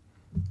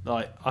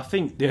 like, I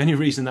think the only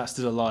reason that's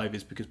still alive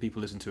is because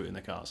people listen to it in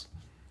their cars.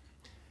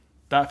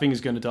 That thing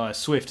is going to die a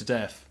swift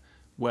death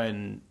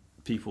when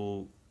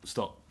people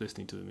stop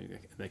listening to them in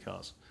their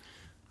cars.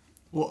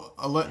 Well,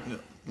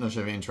 not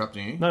sure if I'm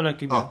interrupting you. No,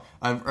 keep going.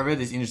 I read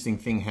this interesting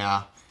thing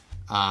how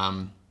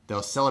they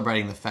were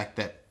celebrating the fact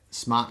that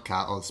smart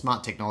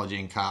technology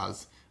in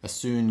cars are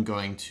soon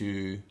going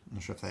to, I'm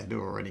not sure if they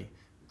do already,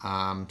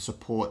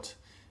 support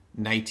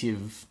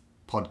native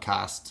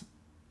podcast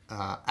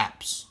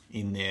apps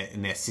in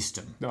their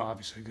system. No, that'd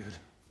be so good.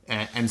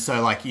 And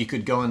so, like, you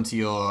could go into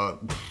your,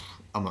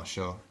 I'm not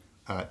sure,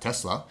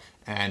 Tesla,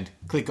 and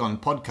click on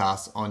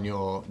podcasts on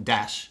your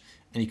dash,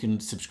 and you can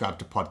subscribe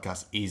to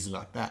podcasts easily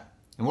like that.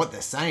 And what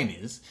they're saying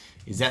is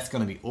that's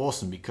going to be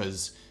awesome,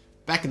 because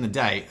back in the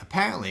day,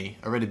 apparently,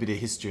 I read a bit of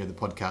history of the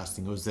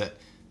podcasting, was that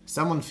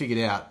someone figured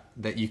out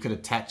that you could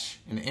attach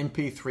an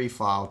MP3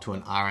 file to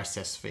an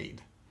RSS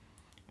feed.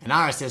 An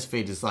RSS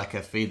feed is like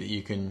a feed that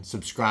you can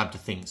subscribe to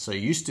things. So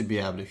you used to be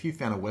able to, if you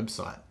found a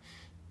website,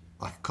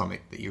 like a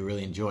comic that you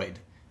really enjoyed,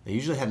 they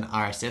usually had an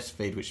RSS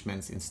feed, which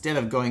means instead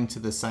of going to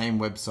the same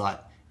website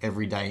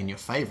every day in your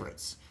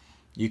favorites,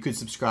 you could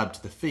subscribe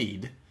to the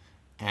feed,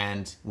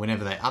 and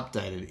whenever they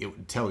updated, it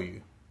would tell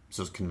you.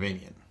 So it's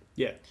convenient.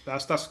 Yeah,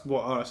 that's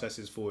what RSS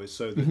is for, is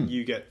so that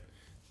you get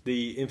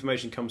the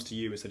information comes to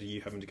you instead of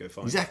you having to go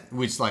find it. Exactly,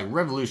 which like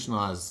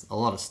revolutionised a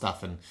lot of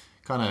stuff, and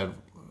kind of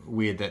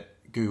weird that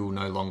Google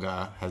no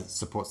longer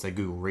supports their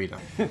Google Reader.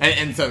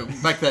 and so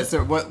back there,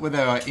 so what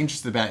they were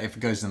interested about if it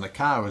goes in the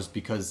car was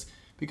because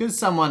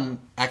someone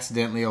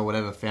accidentally or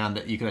whatever found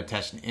that you could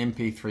attach an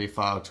MP3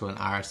 file to an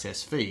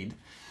RSS feed.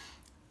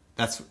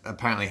 That's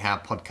apparently how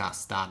podcasts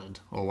started,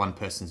 or one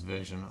person's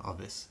version of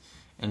this.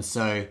 And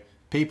so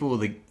people,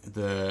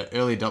 the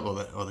early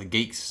adopters or the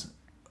geeks,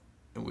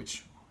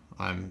 which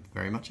I'm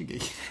very much a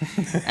geek,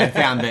 and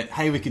found that,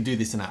 hey, we could do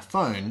this in our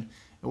phone.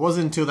 It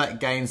wasn't until that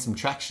gained some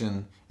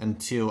traction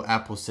until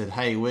Apple said,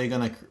 hey, we're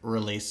going to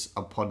release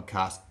a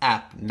podcast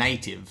app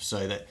native,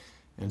 so that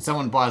when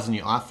someone buys a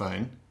new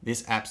iPhone,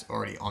 this app's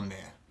already on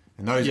there.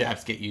 And those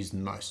apps get used the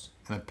most.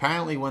 And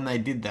apparently when they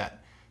did that,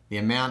 the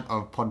amount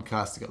of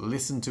podcasts that got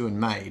listened to and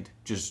made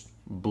just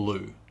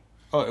blew.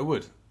 Oh, it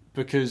would.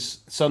 Because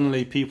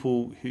suddenly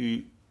people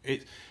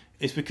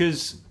it's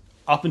because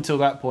up until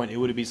that point, it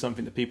would have been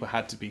something that people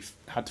had to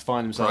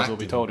find themselves or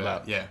be told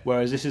about. Yeah.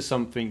 Whereas this is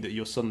something that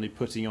you're suddenly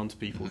putting onto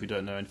people who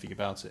don't know anything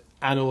about it.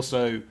 And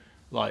also,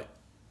 like,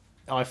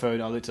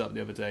 iPhone, I looked it up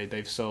the other day,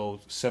 they've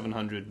sold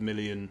 700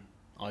 million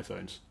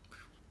iPhones,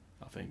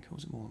 I think. Or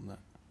was it more than that?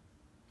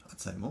 I'd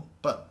say more,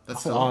 but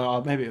that's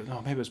maybe it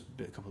was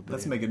a couple of billion.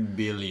 Let's make it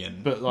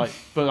billion. But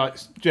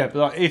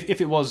if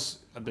it was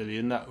a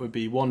billion, that would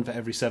be one for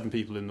every 7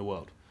 people in the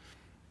world.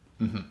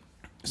 Mm-hmm.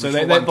 So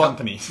they're one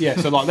company. Yeah,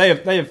 so like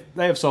they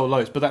have sold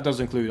loads, but that does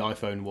include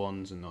iPhone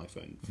 1s and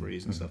iPhone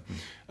 3s and stuff.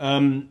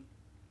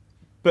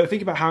 But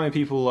think about how many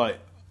people are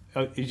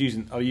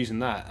using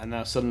that, and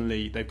now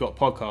suddenly they've got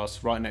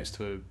podcasts right next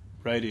to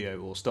radio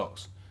or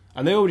stocks,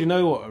 and they already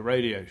know what a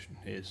radio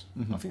is.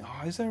 I think,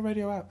 is there a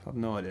radio app? I have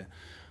no idea.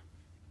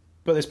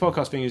 But this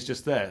podcast thing is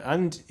just there,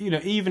 and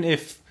even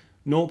if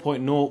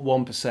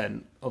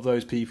 0.01% of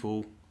those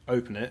people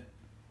open it,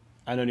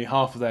 and only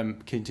half of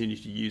them continue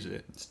to use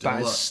it,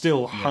 that is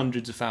still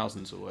hundreds of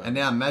thousands or whatever. And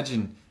now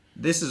imagine,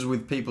 this is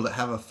with people that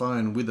have a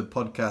phone with a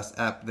podcast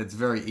app that's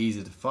very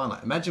easy to find.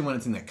 Like, imagine when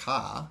it's in their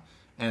car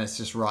and it's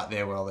just right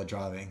there while they're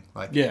driving.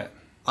 Like,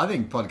 I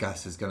think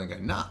podcast is going to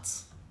go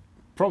nuts.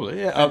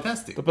 Probably, yeah.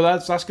 Fantastic.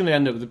 But that's going to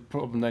end up with the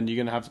problem. Then you're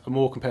going to have a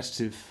more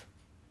competitive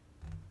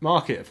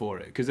market for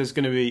it, because there's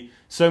going to be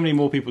so many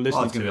more people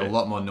listening to it. There's going to be a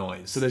lot more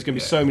noise. So there's going to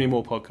be so many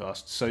more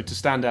podcasts. So to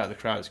stand out of the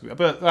crowd, it's going to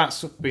be, but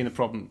that's been a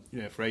problem,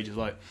 for ages.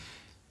 Like,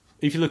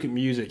 if you look at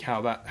music,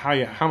 how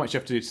much you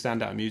have to do to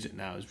stand out in music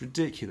now is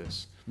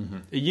ridiculous. Mm-hmm.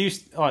 It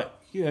used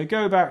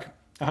go back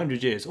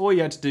 100 years. All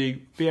you had to do,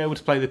 be able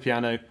to play the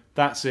piano.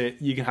 That's it.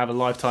 You can have a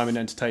lifetime in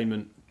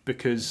entertainment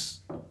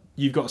because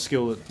you've got a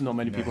skill that not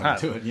many people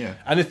have.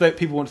 And if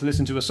people want to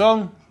listen to a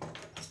song,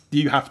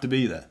 you have to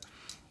be there.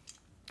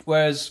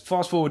 Whereas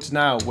fast forward to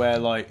now, where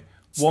like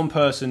one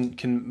person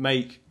can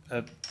make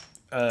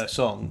a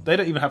song, they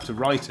don't even have to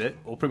write it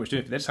or pretty much do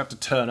anything. They just have to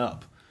turn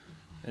up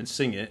and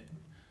sing it,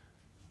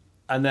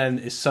 and then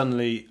it's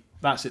suddenly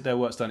that's it. Their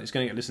work's done. It's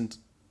going to get listened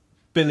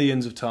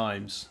billions of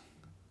times,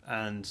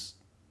 and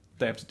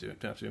they have to do it.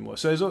 Don't have to do more.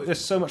 So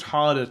it's so much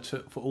harder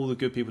for all the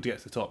good people to get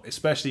to the top,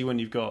 especially when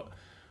you've got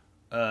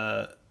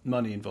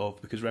money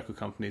involved, because record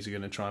companies are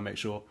going to try and make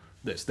sure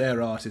that it's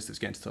their artist that's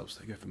getting to the top, so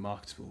they go for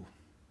marketable.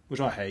 Which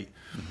I hate.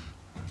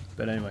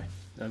 But anyway,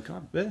 can I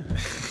have a beer?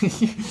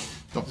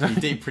 Got pretty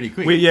deep pretty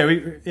quick.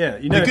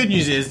 The good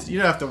news is you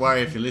don't have to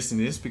worry if you're listening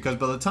to this, because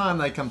by the time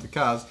they come to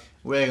cars,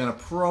 we're going to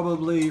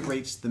probably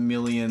reach the 1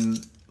 million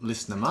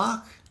listener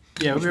mark.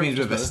 Yeah, which means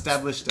we've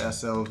established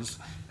ourselves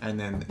and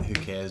then who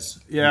cares?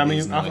 Yeah, I who mean,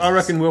 these I noises-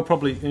 reckon we'll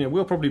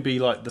probably be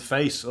like the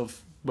face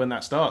of when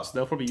that starts.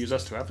 They'll probably use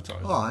us to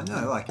advertise. Oh, I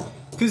know, like,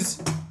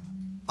 because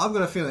I've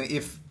got a feeling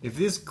if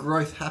this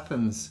growth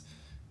happens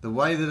the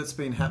way that it's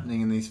been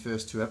happening in these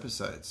first 2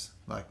 episodes,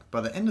 like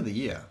by the end of the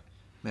year,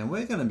 man,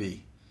 we're gonna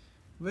be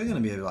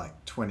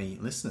like 20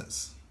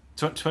 listeners.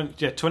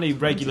 20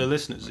 regular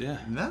listeners. Yeah,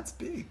 And that's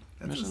big.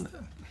 That's Imagine just,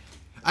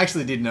 I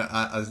actually did know.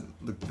 I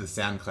looked at the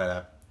SoundCloud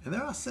app, and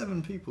there are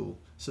 7 people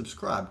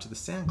subscribed to the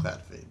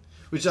SoundCloud feed,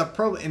 which I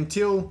probably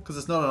because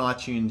it's not on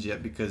iTunes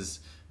yet because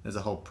there's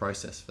a whole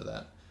process for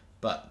that.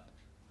 But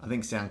I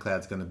think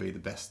SoundCloud's going to be the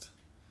best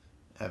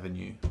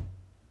avenue.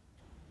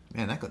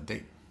 Man, that got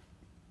deep.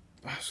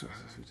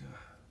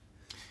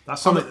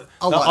 that's something.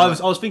 I like I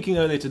that. was thinking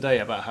earlier today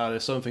about how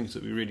there's some things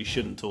that we really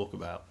shouldn't talk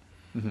about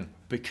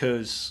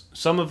because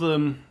some of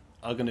them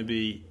are going to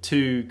be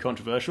too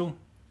controversial.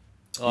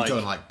 You're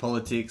talking like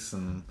politics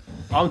and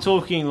I'm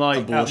talking like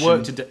Abortion. at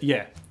work today.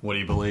 Yeah. what do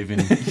you believe in?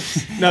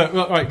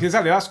 No, right,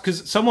 exactly. That's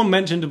because someone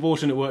mentioned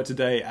abortion at work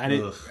today, and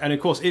Ugh. and of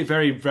course it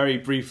very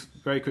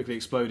quickly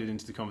exploded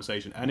into the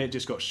conversation, and it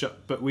just got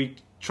shut. But we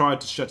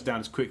tried to shut it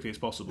down as quickly as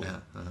possible,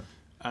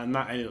 and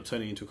that ended up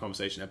turning into a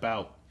conversation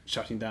about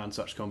shutting down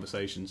such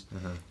conversations.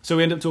 So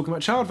we ended up talking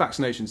about child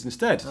vaccinations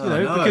instead,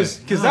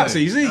 because that's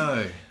easy.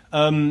 No.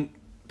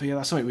 But yeah,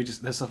 that's something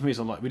there's some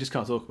reason like we just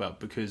can't talk about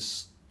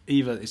because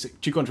either it's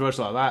too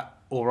controversial like that,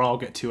 or I'll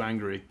get too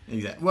angry.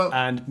 Exactly. Well,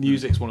 And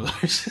music's one of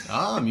those.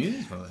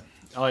 music's one of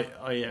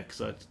them. Yeah,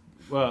 because I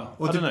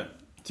don't know.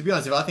 To be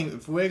honest,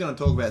 if we're going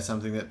to talk about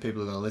something that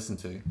people are going to listen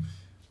to,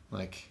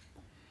 like,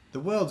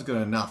 the world's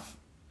got enough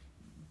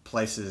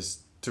places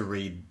to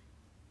read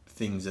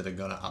things that are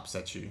going to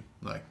upset you.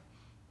 Like,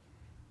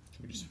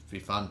 it would just be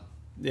fun.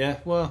 Yeah,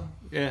 well,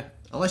 yeah.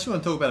 Unless you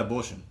want to talk about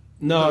abortion.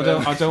 No, I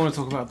don't want to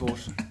talk about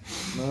abortion.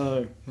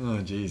 No. Oh,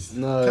 jeez.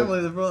 No. Can't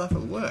believe they brought that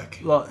up at work.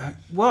 Like,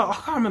 well, I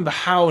can't remember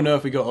how on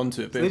earth we got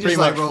onto it, but They're it pretty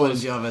just like much rolling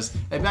was Javas.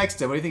 Hey,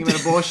 Baxter, what do you think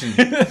about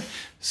abortion?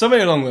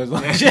 something along those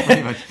lines. Yeah,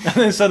 pretty much. And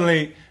then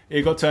suddenly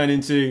it got turned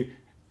into,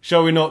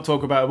 shall we not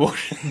talk about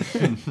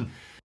abortion?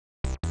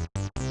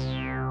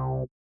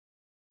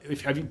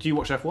 Do you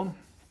watch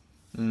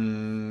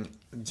F1?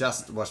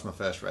 Just watched my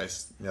first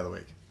race the other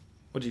week.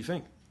 What do you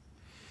think?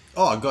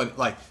 Oh, God.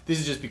 Like,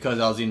 this is just because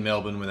I was in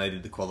Melbourne when they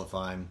did the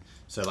qualifying.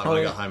 So, like, when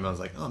I got home, I was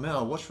like, oh, man,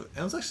 I'll watch it. And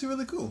it was actually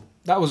really cool.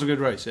 That was a good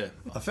race, yeah.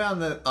 I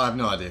found that... I have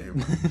no idea who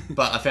won.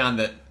 But I found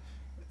that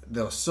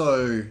they were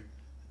so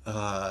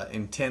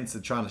intense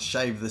at trying to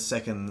shave the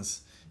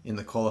seconds in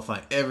the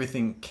qualifying.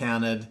 Everything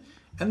counted.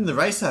 And then the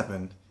race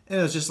happened. And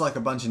it was just like a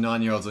bunch of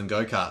 9-year-olds on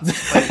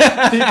go-karts.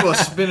 Like, people were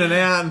spinning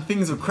out and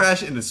things were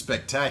crashing. In a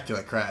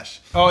spectacular crash.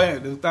 Oh, yeah,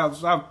 that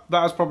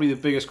was probably the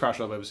biggest crash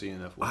I've ever seen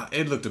in F1. Wow,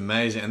 it looked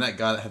amazing. And that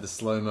guy that had the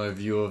slow-mo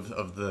view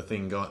of the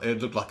thing going...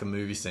 It looked like a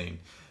movie scene.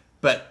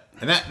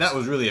 And that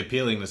was really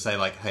appealing to say,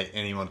 like, hey,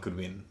 anyone could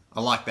win. I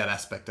like that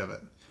aspect of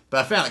it. But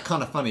I found it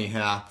kind of funny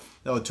how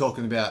they were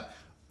talking about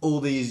all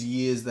these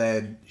years they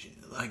had,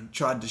 like,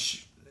 tried to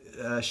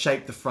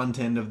shape the front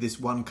end of this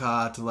one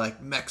car to,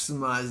 like,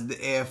 maximize the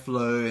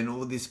airflow and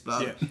all this blah.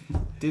 Yeah.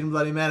 Didn't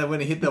bloody matter when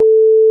it hit the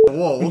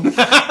wall.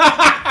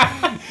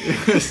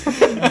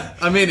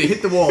 It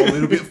hit the wall a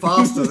little bit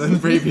faster than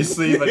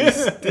previously, but he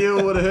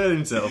still would have hurt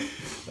himself.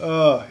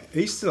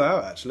 He's still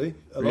out, actually.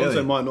 Alonso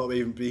Really? might not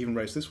be even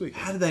raced this week.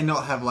 How did they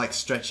not have, like,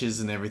 stretches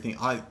and everything?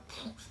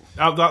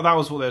 That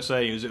was what they were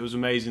saying. It was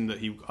amazing that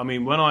he. I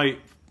mean, when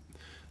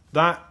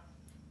that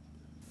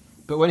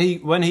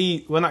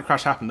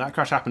crash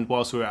happened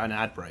whilst we were at an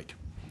ad break,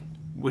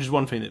 which is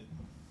one thing that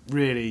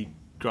really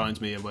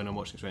grinds me when I'm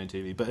watching Australian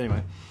TV. But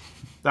anyway,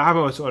 that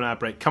happened whilst we were on an ad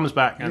break. Comes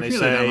back and You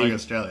they really don't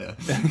say, like Australia.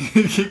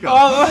 Keep going.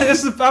 "Oh,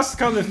 that's the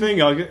kind of thing.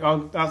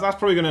 That's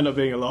probably going to end up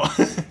being a lot."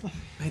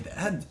 Mate, the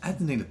ads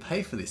need to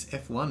pay for this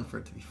F1 for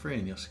it to be free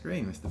on your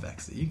screen, Mr.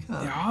 Baxter. You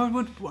can't. Yeah, I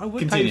would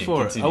Continue, pay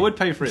for continue. it. I would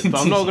pay for it,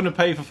 but I'm not going to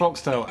pay for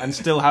Foxtel and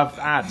still have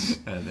ads.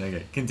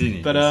 Okay,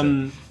 continue. But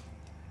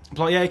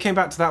like, yeah, it came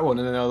back to that one,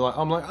 and then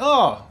I'm like,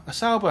 oh, a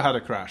Sauber had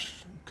a crash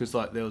because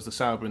like there was the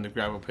Sauber in the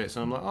gravel pits,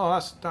 and I'm like, oh,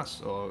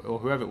 that's or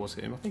whoever it was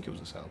hit him. I think it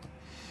was a Sauber.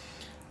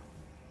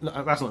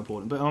 No, that's not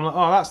important, but I'm like,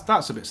 oh,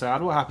 that's a bit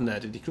sad. What happened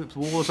there? Did he clip the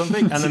wall or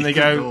something? And then they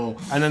go,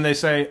 and then they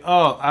say,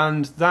 oh,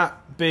 and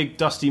that big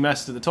dusty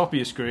mess at the top of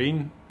your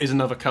screen is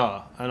another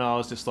car, and I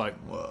was just like,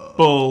 Whoa.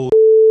 bull.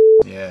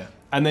 Yeah.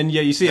 And then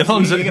you see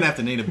Alonso. You're going to have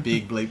to need a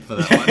big bleep for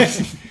that one.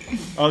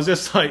 I was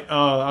just like,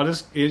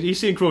 you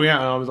see him crawling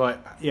out, and I was like,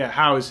 yeah,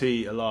 how is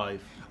he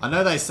alive? I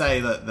know they say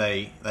that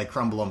they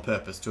crumble on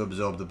purpose to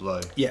absorb the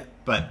blow. Yeah.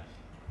 But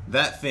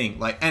that thing,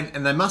 like,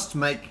 and they must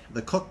make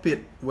the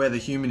cockpit where the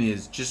human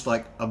is just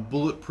like a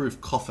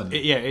bulletproof coffin.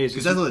 It is.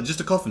 Because that's just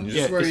a coffin,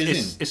 just where he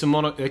is in. It's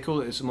they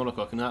call it a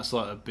monocoque, and that's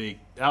like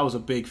that was a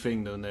big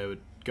thing when they were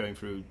going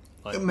through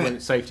like when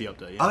it's safety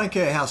update. Yeah. I don't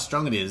care how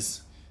strong it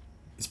is.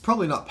 It's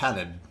probably not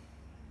padded.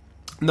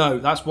 No,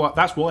 that's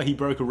why he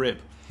broke a rib.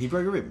 He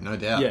broke a rib, no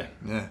doubt. Yeah.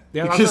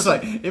 Yeah, Because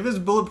like, if it's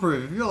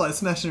bulletproof, if you're like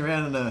smashing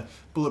around in a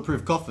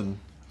bulletproof coffin,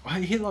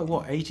 He hit like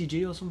what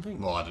 80G or something.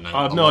 well, I don't know.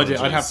 I have no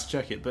idea. I'd have to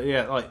check it, but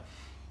yeah, like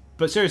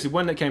But seriously,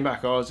 when it came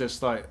back, I was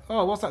just like,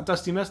 oh, what's that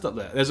dusty mess up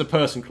there? There's a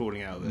person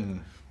crawling out of it.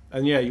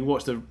 And yeah, you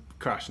watched the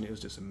crash, and it was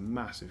just a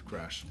massive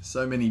crash.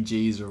 So many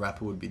G's a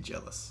rapper would be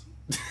jealous.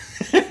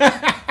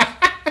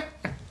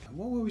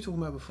 What were we talking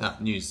about before?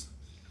 News.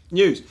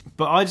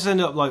 But I just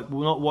end up like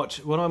not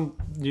watch when I'm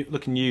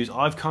looking news.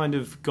 I've kind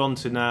of gone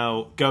to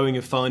now going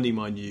and finding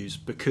my news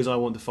because I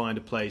want to find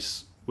a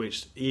place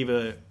which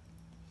either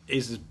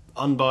is as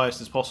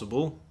unbiased as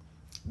possible,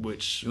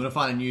 which You want to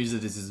find a news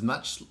that is as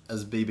much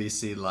as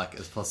BBC like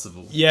as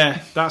possible.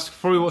 yeah, that's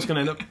probably what's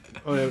going to end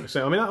up.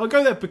 So I mean, I'll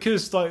go there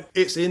because like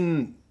it's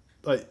in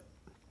like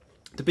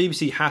the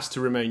BBC has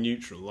to remain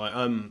neutral. Like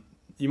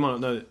you might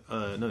not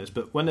know this,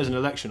 but when there's an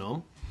election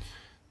on,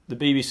 the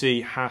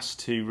BBC has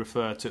to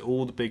refer to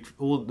all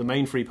the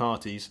main three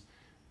parties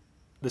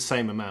the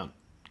same amount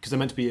because they're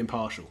meant to be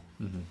impartial.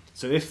 Mm-hmm.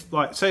 So if,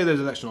 like, say there's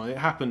an election on, it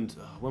happened.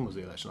 When was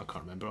the election? I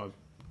can't remember. I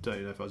don't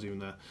even know if I was even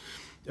there.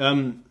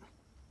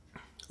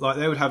 Like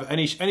they would have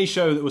any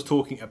show that was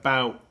talking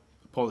about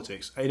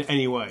politics in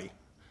any way.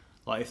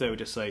 Like if they would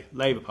just say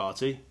Labour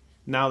Party,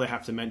 now they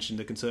have to mention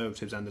the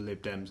Conservatives and the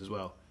Lib Dems as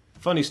well.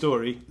 Funny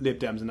story, Lib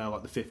Dems are now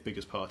like the 5th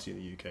biggest party in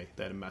the UK.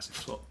 They had a massive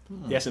flop.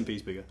 The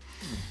SNP's bigger.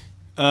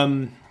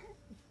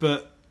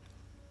 But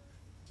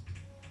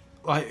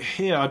like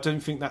here, I don't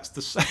think that's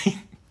the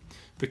same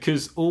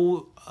because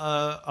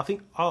I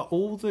think are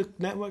all the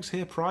networks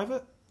here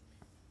private?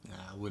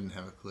 I wouldn't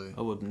have a clue.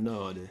 I would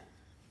no idea.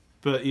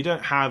 But you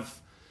don't have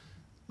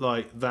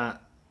like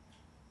that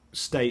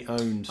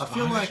state-owned. I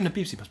feel like the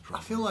BBC must. I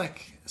feel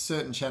like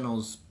certain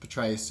channels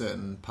portray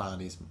certain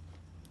parties.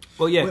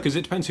 Well, yeah, because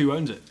it depends who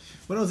owns it.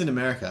 When I was in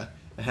America,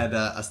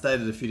 I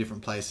stayed at a few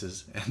different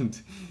places, and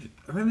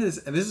I remember this.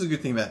 And this is a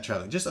good thing about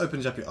traveling; just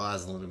opens up your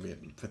eyes a little bit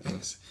for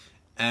things.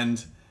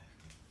 And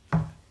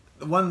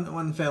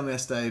one family I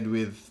stayed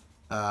with,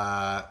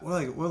 what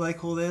do they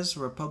call theirs?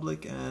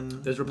 Republic and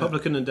there's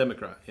Republican and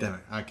Democrat. Yeah.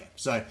 Okay,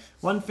 so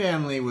one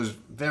family was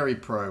very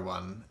pro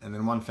one, and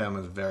then one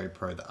family was very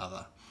pro the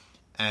other.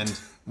 And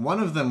one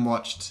of them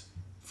watched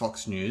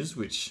Fox News,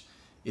 which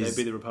is...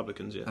 They'd be the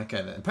Republicans, yeah.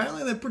 Okay, then.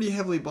 Apparently they're pretty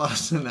heavily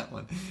biased in that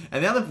one.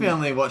 And the other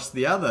family watched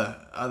the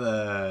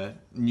other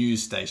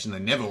news station. They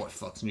never watched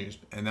Fox News,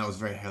 and that was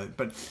very heavily...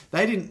 But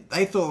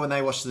they thought when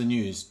they watched the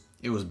news,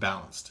 it was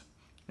balanced.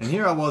 And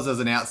here I was as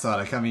an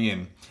outsider coming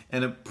in,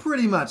 and it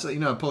pretty much, you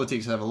know,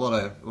 politics have a lot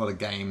of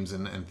games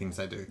and things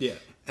they do. Yeah.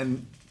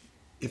 And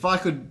if I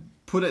could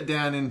put it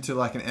down into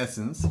like an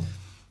essence,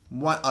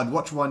 I'd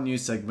watch one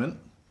news segment,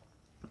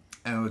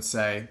 and it would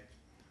say,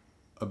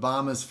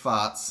 Obama's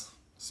farts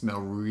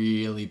smell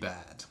really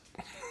bad.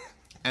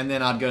 And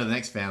then I'd go to the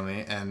next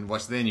family and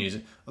watch their news.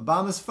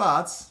 Obama's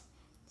farts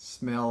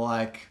smell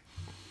like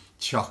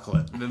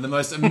chocolate. They're the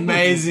most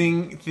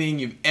amazing thing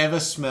you've ever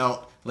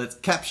smelt. Let's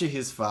capture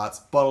his farts,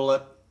 bottle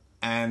it,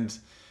 and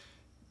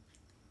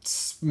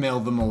smell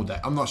them all day.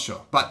 I'm not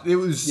sure. But it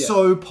was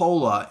so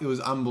polar. It was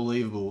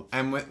unbelievable.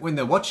 And when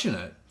they're watching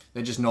it,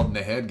 they're just nodding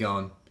their head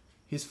going,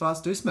 his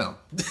farts do smell.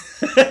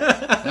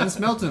 I haven't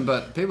smelt them,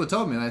 but people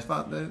told me they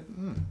fart.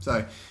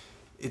 So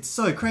it's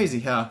so crazy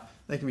how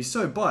they can be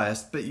so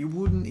biased, but you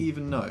wouldn't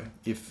even know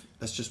if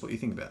that's just what you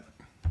think about.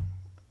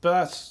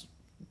 But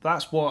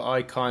that's what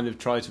I kind of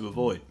try to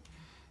avoid.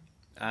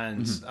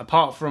 And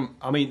apart from,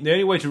 I mean, the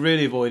only way to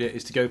really avoid it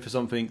is to go for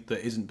something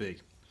that isn't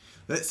big.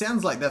 It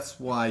sounds like that's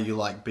why you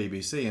like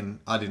BBC, and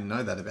I didn't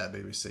know that about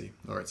BBC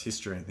or its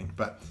history or anything.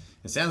 But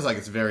it sounds like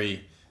it's great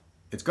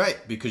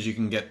because you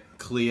can get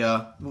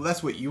clear. Well,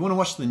 that's what you want to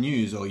watch the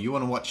news, or you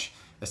want to watch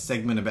a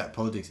segment about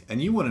politics, and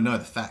you want to know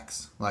the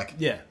facts. Like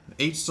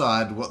each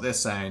side, what they're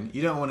saying.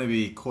 You don't want to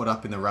be caught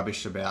up in the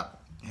rubbish about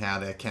how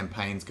their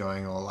campaign's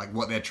going or like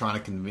what they're trying to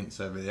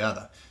convince over the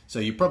other. So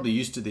you're probably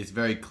used to this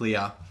very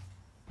clear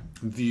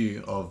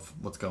view of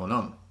what's going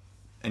on,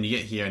 and you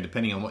get here, and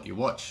depending on what you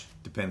watch,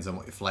 depends on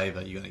what your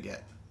flavour you're going to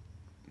get.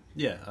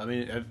 Yeah, I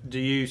mean, do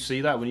you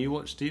see that when you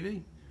watch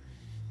TV?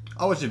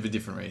 I watch it for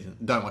different reasons.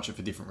 Don't watch it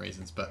for different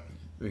reasons, but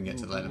we can get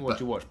to that later. What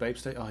do you watch? Babe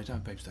Station? Oh, you don't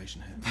have Babe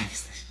Station here.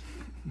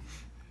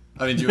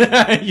 I mean, you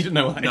don't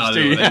know what no, it's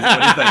doing.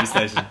 What is Baby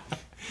Station?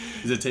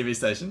 Is it a TV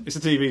station? It's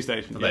a TV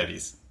station for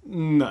babies.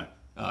 No.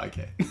 Oh,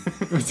 okay.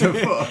 What's it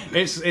for?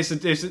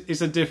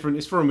 It's a different.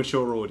 It's for a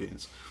mature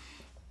audience.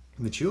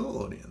 Mature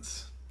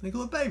audience. They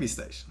call it Baby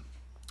Station.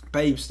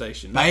 Babe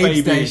Station.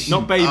 Babe Station.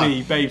 Not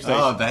baby. Babe Station.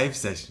 Oh, Babe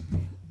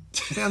Station.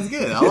 Sounds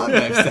good. I like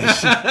Babe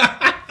Station.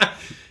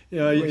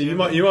 Yeah, you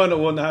might not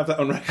want to have that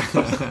on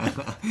record.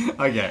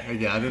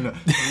 Okay. I don't know.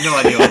 No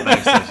idea what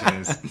Babe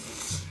Station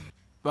is.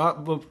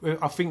 But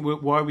I think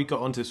why we got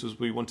onto this was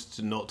we wanted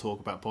to not talk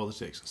about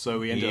politics, so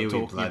we ended up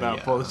talking about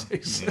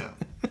politics.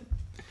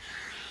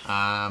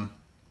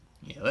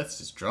 Yeah, let's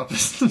just drop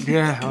it.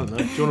 Yeah, I don't know.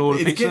 Do you want to order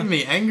it's pizza? getting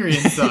me angry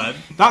inside.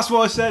 That's what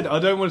I said. I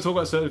don't want to talk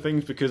about certain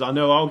things because I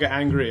know I'll get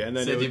angry and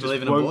then. So do you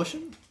believe in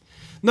abortion?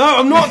 No,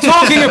 I'm not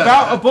talking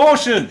about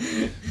abortion.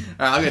 Alright,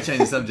 I'm going to change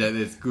the subject.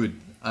 It's good,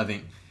 I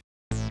think.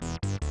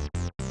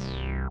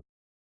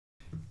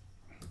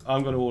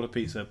 I'm going to order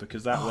pizza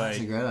because that way that's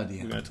a great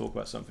idea. we're going to talk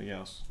about something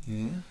else.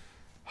 Yeah.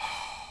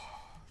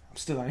 I'm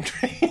still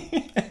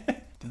angry.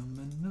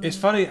 It's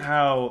funny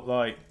how,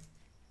 like,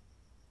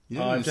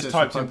 I've just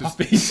typed in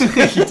puppies.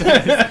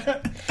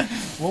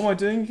 What am I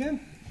doing again?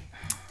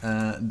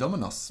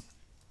 Domino's.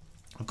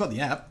 I've got the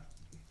app.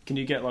 Can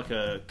you get, like,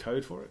 a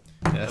code for it?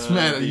 Yes,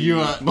 man. You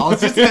are. I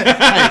was just about,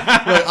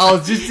 I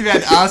was just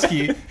about to ask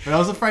you, but I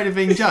was afraid of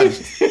being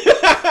judged.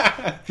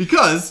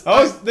 Because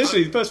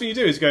literally, the first thing you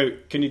do is go,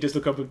 can you just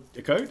look up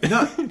a code?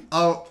 No,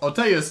 I'll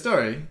tell you a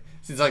story,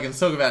 since I can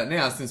talk about it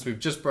now, since we've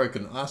just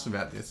broken the ice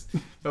about this.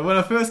 But when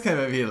I first came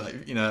over here, like,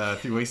 a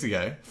few weeks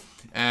ago,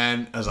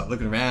 and I was like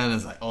looking around, and I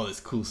was like, oh, this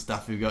cool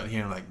stuff we've got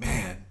here. I'm like,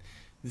 man,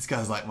 this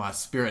guy's like my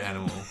spirit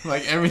animal.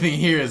 Like, everything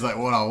here is like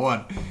what I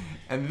want.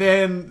 And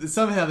then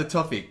somehow the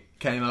topic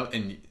came up,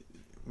 and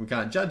we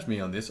can't judge me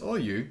on this, or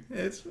you.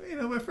 It's,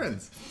 we're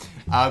friends.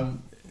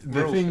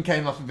 The thing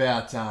came up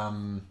about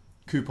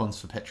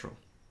coupons for petrol.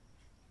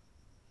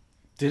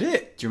 Did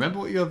it? Do you remember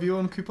what your view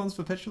on coupons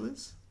for petrol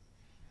is?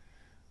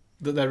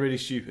 That they're really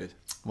stupid.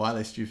 Why are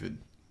they stupid?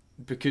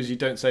 Because you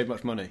don't save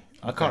much money.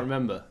 I can't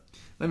remember.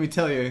 Let me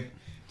tell you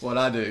what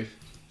I do.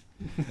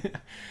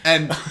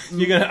 And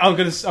I'm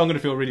gonna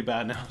feel really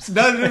bad now.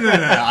 No.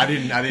 I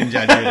didn't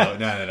judge you at all.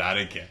 No, I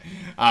don't care.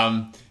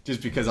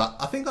 Just because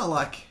I think I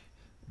like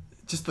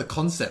just the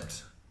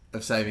concept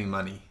of saving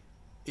money,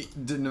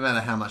 no matter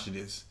how much it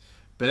is.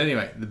 But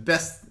anyway, the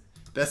best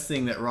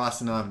thing that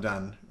Rice and I have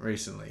done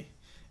recently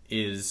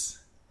is,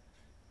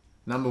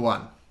 number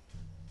one,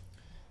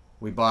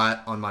 we buy it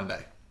on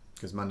Monday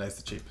because Monday's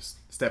the cheapest.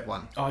 Step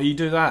one. Oh, you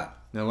do that?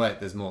 No, wait,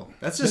 there's more.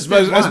 That's just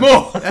there's step one.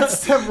 more. That's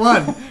step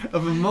one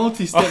of a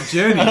multi-step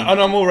journey. And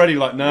I'm already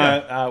like, no,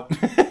 out.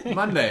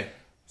 Monday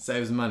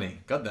saves money.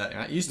 Got that,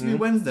 right? It used to be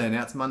Wednesday,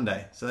 now it's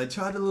Monday. So they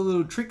tried a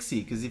little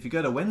tricksy, because if you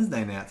go to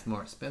Wednesday now, it's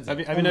more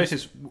expensive. Have you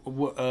noticed,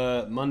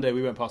 Monday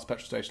we went past the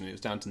petrol station and it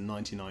was down to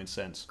 99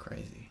 cents.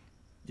 Crazy.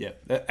 Yeah.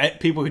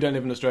 People who don't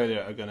live in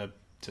Australia are going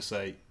to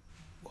say,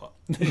 what?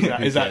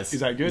 Is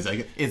that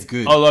good? It's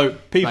good. Although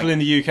people in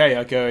the UK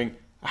are going,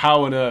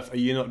 how on earth are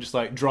you not just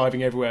like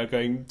driving everywhere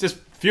going, just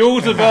fuel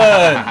to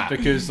burn?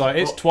 Because like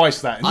it's twice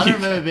that in the I don't UK.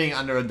 remember being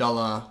under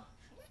 $1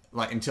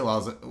 like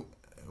until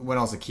when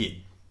I was a kid.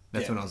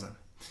 That's when I was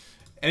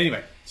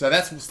anyway, so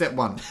that's step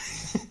one.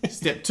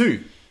 Step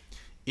two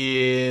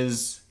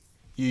is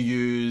you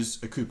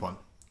use a coupon.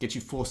 Get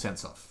you 4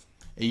 cents off.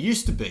 It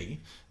used to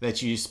be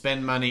that you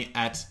spend money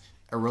at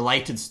a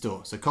related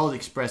store. So Coles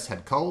Express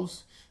had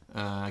Coles,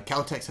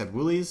 Caltex had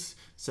Woolies.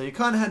 So you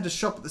kind of had to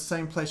shop at the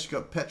same place you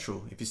got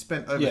petrol. If you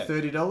spent over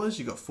 $30,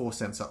 you got 4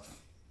 cents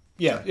off.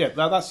 Yeah,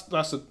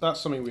 that's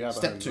something we have.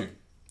 Step two.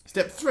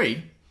 Step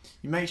three,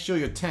 you make sure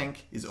your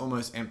tank is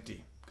almost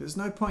empty. Because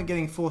there's no point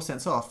getting 4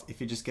 cents off if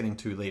you're just getting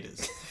 2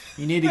 litres.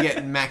 You need to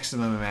get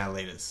maximum amount of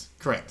litres.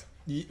 Correct.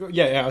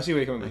 Yeah, I see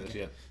where you're coming with this,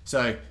 yeah.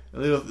 So, a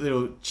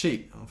little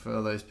cheat for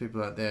all those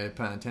people out there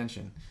paying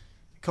attention.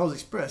 Coles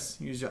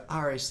Express, use your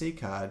RAC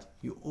card,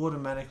 you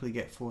automatically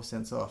get 4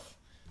 cents off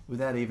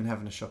without even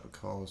having to shop at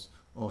Coles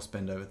or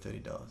spend over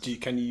 $30.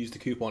 Can you use the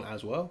coupon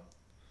as well?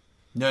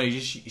 No,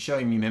 you're just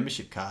showing your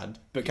membership card.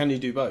 But can you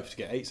do both to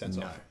get 8 cents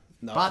off?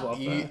 No, but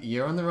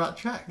you're on the right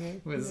track.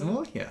 There's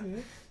more here.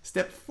 Yeah.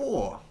 Step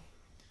 4.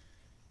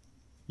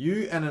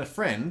 You and a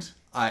friend,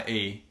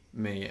 i.e.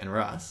 me and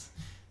Russ,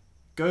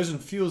 goes and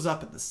fuels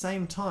up at the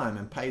same time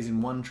and pays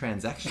in one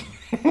transaction.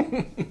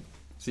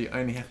 So you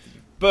only have to...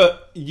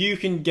 But you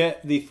can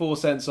get the 4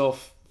 cents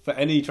off for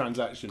any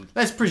transaction.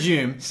 Let's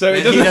presume so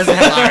that he doesn't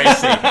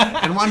have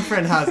RAC. And one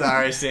friend has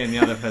RAC and the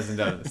other person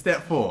doesn't.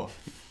 Step 4.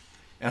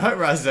 I hope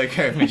Russ is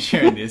okay with me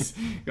sharing this.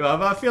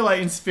 I feel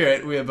like in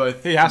spirit we are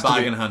both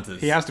bargain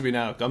hunters. He has to be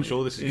now. I'm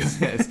sure this is.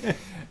 Yes.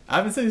 I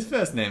haven't said his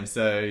first name,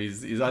 so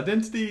his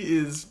identity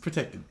is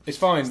protected. It's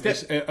fine.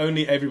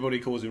 Only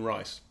everybody calls him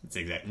Rice. That's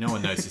exact. No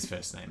one knows his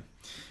first name.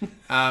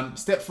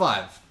 Step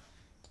 5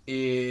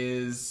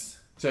 is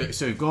so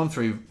we've gone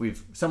through.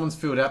 Someone's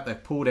filled up.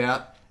 They've pulled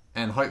out,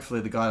 and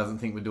hopefully the guy doesn't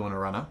think we're doing a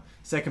runner.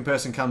 Second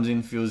person comes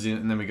in, fills in,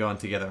 and then we go on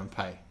together and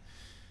pay.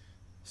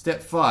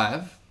 Step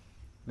 5.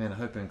 Man, I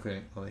hope I'm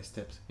including all these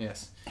steps.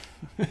 Yes.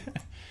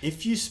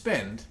 If you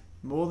spend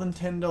more than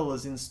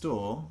 $10 in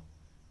store,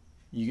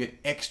 you get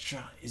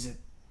extra,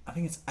 I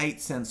think it's 8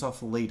 cents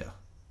off a litre.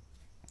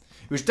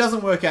 Which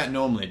doesn't work out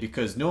normally,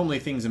 because normally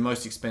things are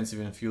most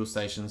expensive in fuel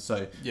stations.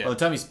 So by the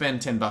time you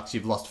spend $10,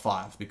 you've lost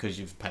 5 because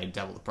you've paid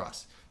double the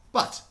price.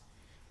 But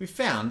we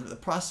found that the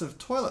price of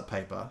toilet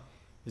paper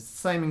is the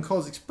same in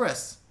Coles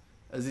Express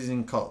as is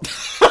in Coles.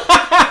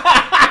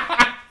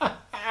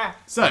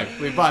 So,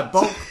 we buy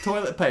bulk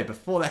toilet paper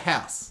for the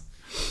house,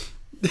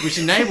 which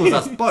enables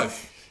us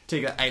both to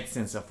get 8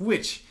 cents off,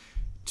 which,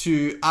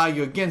 to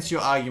argue against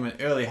your argument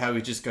earlier how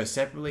we just go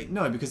separately,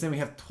 no, because then we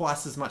have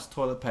twice as much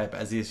toilet paper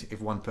as if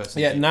one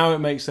person did. Now it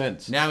makes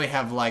sense. Now we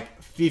have like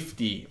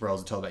 50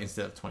 rolls of toilet paper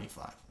instead of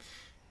 25.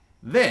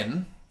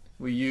 Then,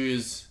 we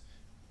use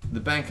the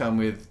bank I'm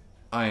with,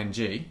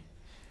 ING,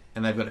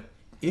 and they've got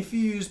if you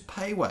use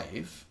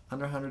PayWave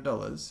under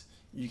 $100,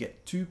 you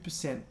get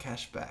 2%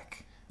 cash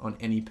back on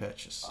any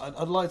purchase.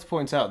 I'd like to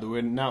point out that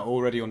we're now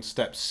already on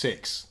step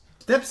 6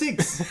 Step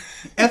 6,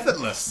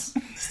 effortless.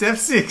 Step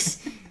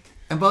 6.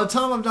 And by the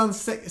time I've done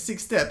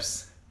 6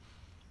 steps,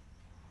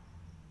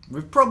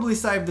 we've probably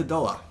saved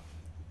 $1.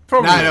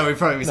 Probably. No, we've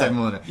probably saved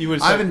more than that. You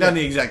would I haven't done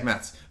yeah. the exact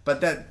maths,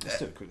 but and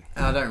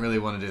I don't really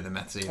want to do the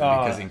maths either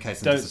because in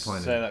case I'm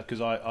disappointed. Don't say that because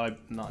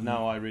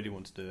now I really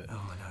want to do it.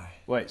 Oh no.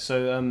 Wait,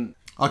 so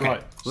Okay,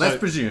 right, let's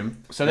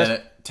presume so that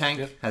a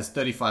tank has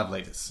 35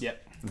 litres.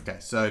 Yep. Okay,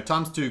 so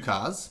times 2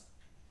 cars.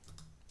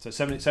 So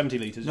 70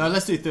 litres. No,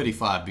 let's do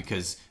 35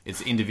 because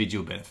it's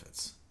individual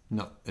benefits,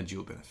 not a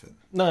dual benefit.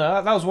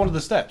 No, that was one of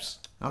the steps.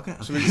 Okay.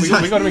 So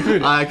we got to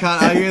include it. I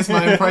can't argue against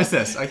my own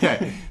process.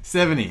 Okay,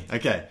 70.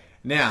 Okay.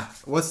 Now,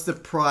 what's the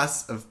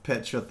price of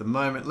petrol at the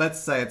moment? Let's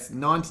say it's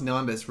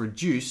 99, but it's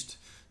reduced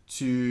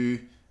to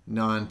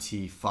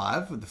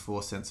 95 with the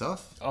 4 cents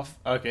off.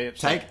 Okay.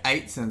 Take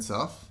 8 cents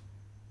off.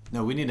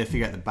 No, we need to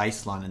figure out the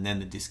baseline and then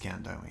the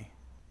discount, don't we?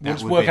 We'll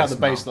just would work be out the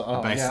small.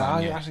 baseline.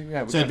 Baseline,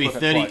 Yeah. So it'd be work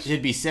out 30. twice.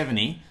 It'd be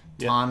 70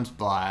 times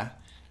by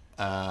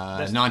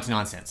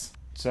 99 cents.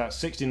 So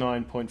that's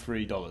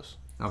 $69.3.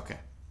 Okay,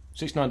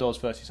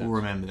 $69.30. we'll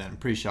remember that. I'm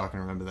pretty sure I can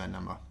remember that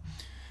number.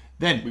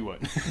 Then We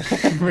won't.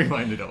 we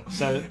won't at all.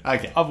 So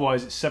Okay.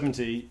 otherwise, it's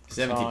 70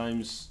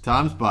 times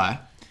times. by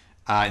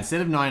instead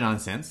of 99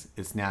 cents,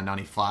 it's now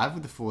 95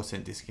 with the 4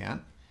 cent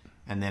discount,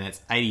 and then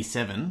it's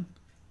 87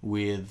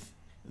 with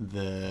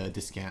the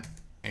discount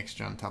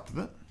extra on top of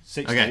it.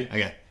 60.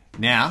 Okay.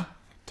 Now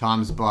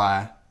times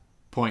by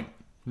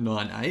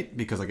 0.98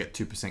 because I get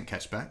 2%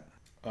 cashback.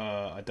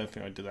 I don't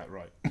think I did that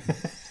right.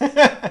 We'll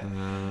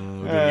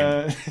do it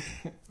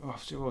again.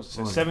 What was it?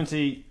 So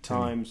 70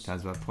 times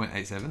Times by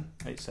 0.87.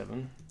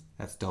 87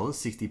 That's dollars.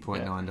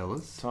 $60.9.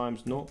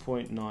 times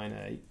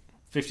 0.98.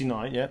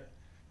 59, yeah.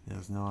 There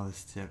was no other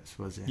steps,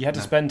 was there? You had to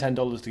No. spend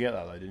 $10 to get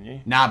that, though, didn't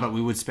you? Nah, but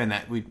we would spend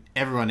that.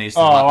 Everyone needs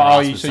to. wipe their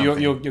ass with So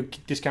something. you're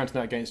discounting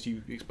that against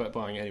you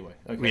buying it anyway.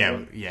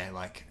 Okay. Yeah.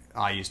 Like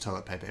I use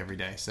toilet paper every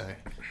day, so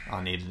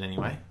I need it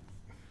anyway.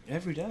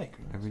 Every day.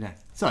 Every day.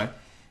 So,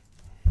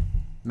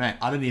 mate,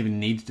 I don't even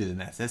need to do the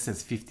maths. That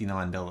says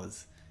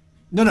 $59.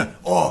 No.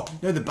 Oh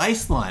no, the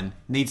baseline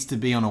needs to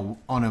be on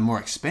a more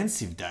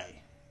expensive day.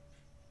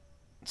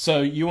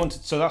 So that's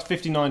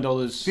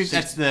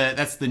 $59.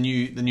 That's the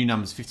new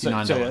numbers.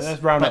 $59. So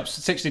let's round up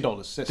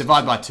 $60.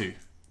 Divide by 2.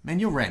 Man,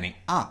 you're rounding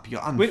up.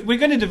 We're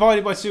going to divide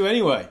it by 2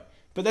 anyway.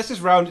 But let's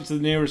just round it to the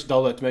nearest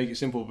dollar to make it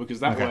simple, because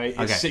that way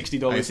it's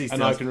 $60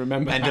 and I can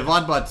remember. And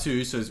divide by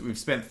 2, so we've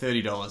spent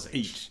 $30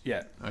 each.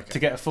 Yeah. Okay. To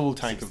get a full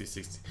tank 60.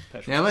 of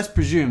petrol. Now let's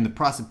presume the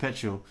price of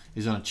petrol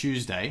is on a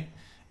Tuesday,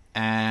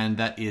 and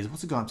that is,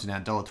 what's it going up to now?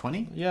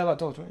 $1.20? Yeah, like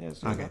 $1.20.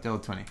 Yeah, Okay,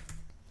 $1.20.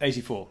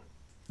 84.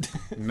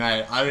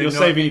 Mate, I didn't You're know.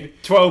 saving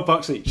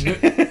 $12 each.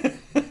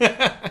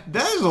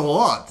 That is a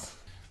lot.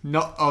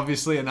 Not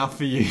obviously enough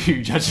for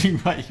you, judging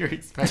by your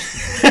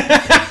expenses.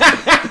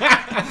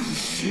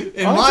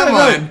 In my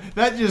mind,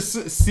 that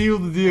just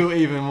sealed the deal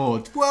even more.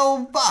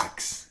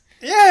 $12.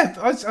 Yeah,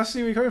 I see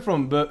where you're coming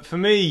from. But for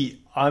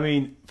me, I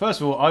mean,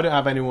 first of all, I don't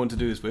have anyone to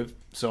do this with,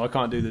 so I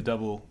can't do the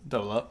double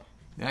up.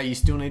 Now you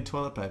still need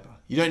toilet paper.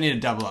 You don't need a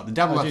double up. The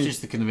double I up is do.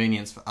 just the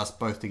convenience for us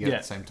both to get Yeah.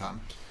 at the same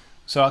time.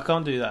 So I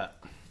can't do that.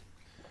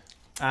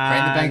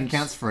 Creating the bank And-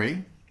 account's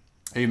free.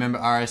 Are you a member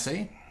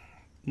RSC?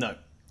 No.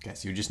 Okay,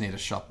 so you just need a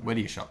shop. Where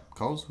do you shop?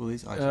 Coles,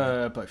 Woolies,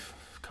 Both.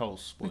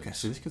 Coles. Okay,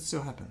 so this could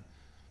still happen.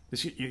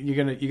 You're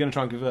gonna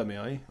try and convert me,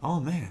 are you? Oh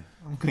man,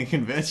 I'm going to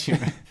convert you.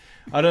 Man.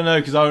 I don't know,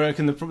 because I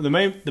reckon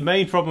the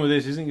main problem with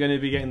this isn't going to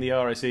be getting the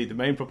RSE. The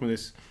main problem with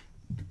this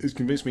is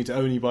convince me to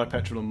only buy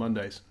petrol on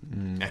Mondays.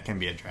 That can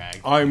be a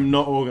drag. I'm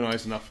not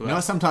organised enough for You that. know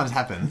what sometimes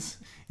happens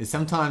is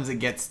sometimes it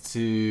gets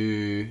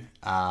to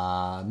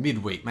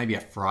midweek, maybe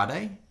a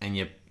Friday, and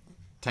your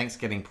tank's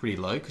getting pretty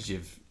low because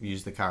you've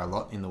used the car a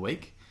lot in the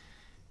week.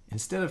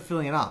 Instead of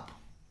filling it up,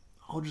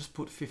 I'll just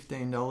put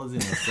 $15 in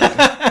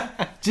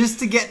there, just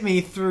to get me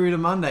through to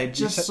Monday,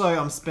 just so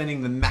I'm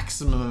spending the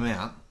maximum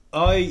amount.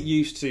 I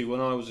used to,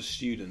 when I was a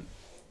student,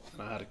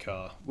 and I had a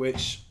car,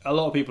 which a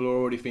lot of people are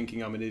already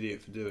thinking I'm an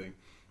idiot for doing,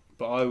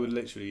 but I would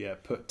literally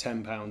put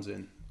 £10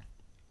 in,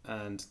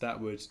 and that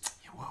would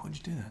Why would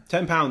you do that?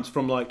 £10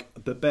 from like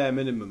the bare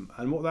minimum,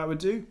 and what that would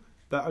do,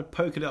 that would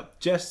poke it up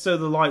just so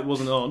the light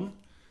wasn't on,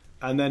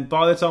 and then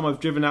by the time I've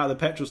driven out of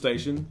the petrol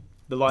station,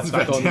 the light's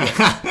back on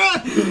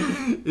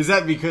again. Is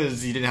that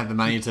because you didn't have the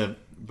money to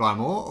buy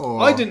more,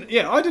 or I didn't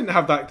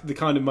have the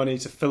kind of money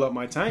to fill up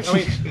my tank. I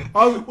mean,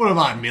 What am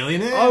I, a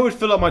millionaire? I would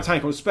fill up my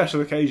tank on special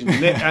occasions,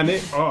 and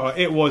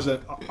it was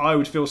I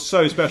would feel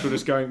so special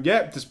just going,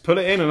 yep, just put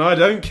it in, and I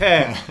don't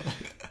care.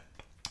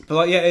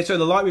 But so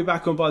the light would be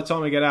back on by the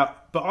time I get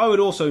out. But I would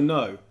also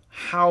know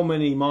how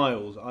many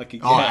miles I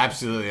could get. Oh,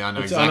 absolutely, I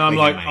know exactly. And how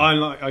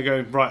many. I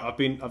go right.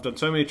 I've done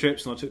so many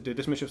trips, and did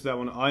this many trips to that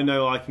one. I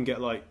know I can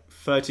get like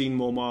 13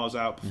 more miles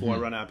out before I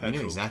run out of You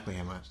petrol. know exactly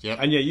how much. Yep.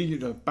 And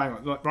you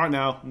bang like, right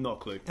now, not a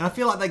clue. And I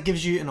feel like that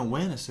gives you an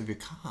awareness of your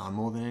car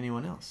more than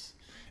anyone else.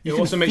 It You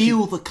also can makes feel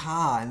you, the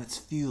car and it's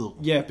fuel.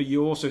 yeah, but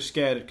you're also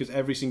scared because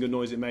every single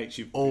noise it makes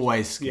you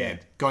Always scared.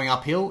 Yeah. Going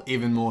uphill,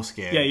 even more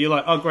scared. Yeah, you're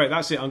like, oh great,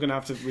 that's it. I'm going to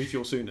have to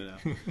refuel sooner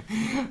now.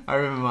 I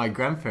remember my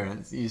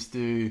grandparents used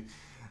to.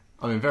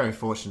 I mean, very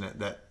fortunate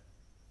that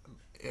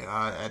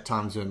at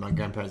times when my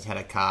grandparents had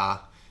a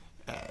car,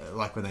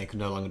 like when they could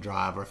no longer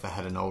drive, or if they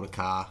had an older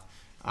car,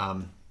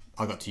 I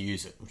got to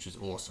use it, which is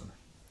awesome.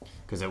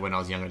 Because when I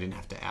was young, I didn't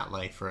have to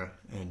outlay for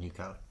a new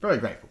car. Very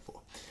grateful for.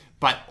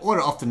 But what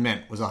it often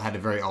meant was I had a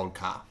very old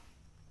car,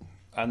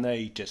 And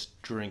they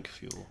just drink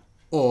fuel.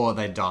 or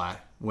they die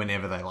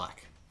whenever they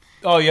like.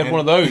 Oh, you have one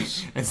of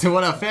those. And so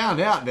when I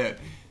found out that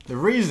the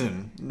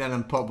reason Nan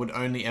and Pop would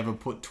only ever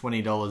put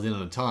 $20 in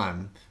at a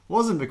time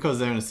wasn't because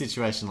they're in a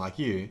situation like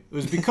you. It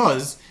was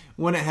because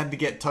when it had to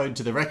get towed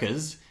to the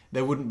wreckers,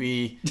 there wouldn't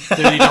be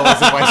 $30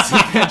 of wasted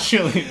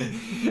petrol in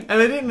it.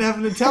 And they didn't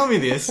happen to tell me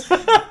this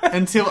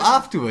until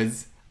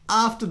afterwards,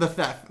 after the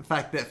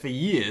fact that for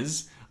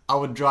years I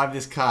would drive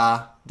this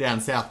car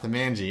down south to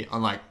Manji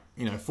on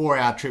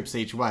 4-hour trips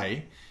each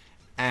way,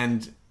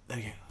 and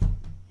they go,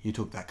 "You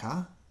took that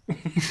car?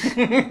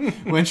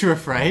 Weren't you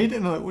afraid?"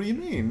 And I'm like, "What do you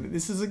mean?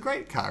 This is a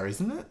great car,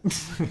 isn't it?"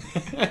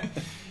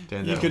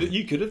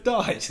 You could have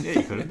died. Yeah,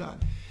 you could have done.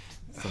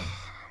 So,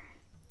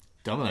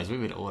 Domino's, we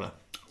would order.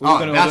 You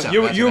were meant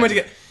to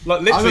get I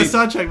literally. got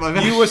sidetracked by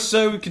that. You were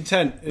so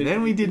content.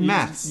 Then we did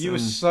maths. You were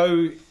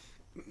and-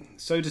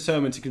 so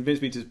determined to convince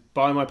me to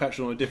buy my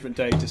petrol on a different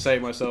day to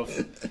save myself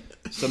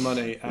some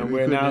money, and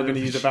we're now going to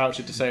use a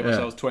voucher to save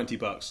ourselves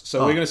 $20.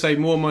 So we're going to save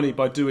more money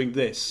by doing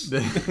this.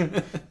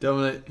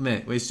 Domino,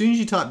 man, as soon as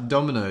you type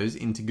Domino's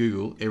into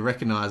Google, it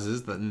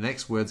recognises that the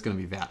next word's going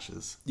to be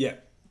vouchers. Yeah,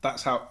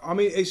 that's how. I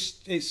mean,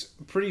 it's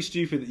pretty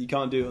stupid that you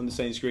can't do it on the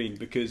same screen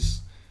because,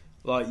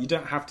 you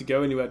don't have to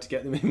go anywhere to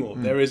get them anymore.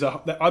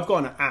 I've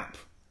got an app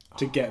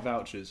to get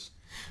vouchers.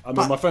 I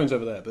mean, my phone's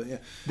over there, but yeah.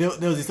 There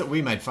was this.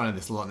 We made fun of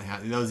this a lot in the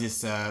house. There was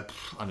this. I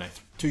don't know,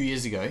 2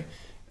 years ago.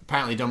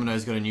 Apparently,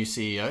 Domino's got a new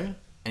CEO, and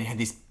he had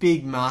this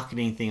big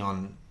marketing thing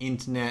on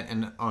internet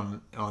and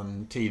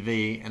on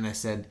TV. And they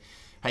said,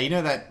 "Hey, you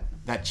know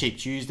that Cheap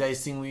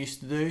Tuesdays thing we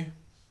used to do?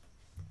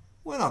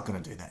 We're not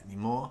going to do that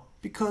anymore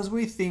because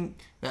we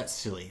think that's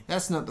silly.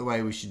 That's not the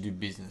way we should do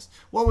business.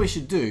 What we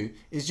should do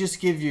is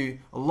just give you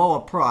a lower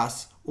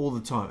price all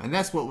the time, and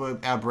that's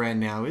what our brand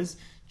now is."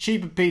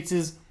 Cheaper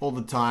pizzas all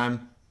the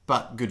time,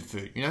 but good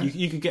food, you know?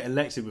 You could get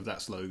elected with that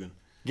slogan.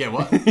 Yeah,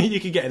 what? You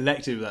could get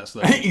elected with that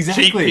slogan.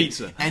 Exactly. Cheap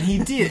pizza. And he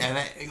did.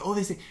 And all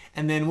these things.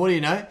 And then what do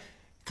you know? A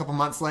couple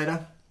months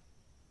later,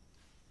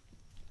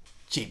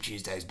 Cheap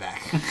Tuesday's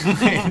back.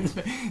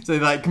 So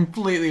they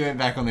completely went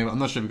back on them. I'm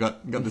not sure if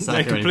we got the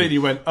sack. They completely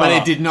went. But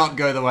it did not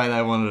go the way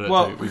they wanted it to.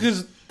 Well,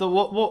 because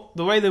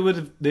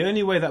the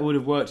only way that would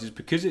have worked is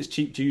because it's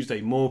Cheap Tuesday.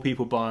 More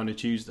people buy on a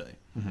Tuesday.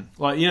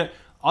 Mm-hmm.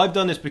 I've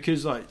done this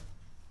because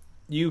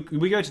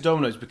we go to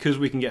Domino's because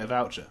we can get a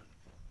voucher.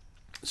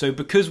 So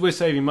because we're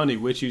saving money,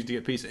 we're choosing to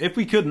get pizza. If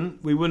we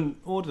couldn't, we wouldn't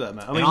order that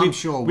amount. I mean, I'm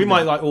sure we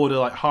might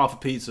order half a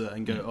pizza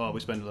and go, "Oh,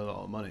 we're spending a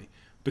lot of money."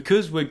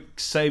 Because we're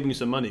saving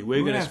some money,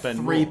 we're going to spend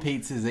 3 more.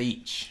 pizzas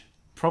each.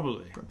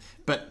 Probably.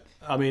 But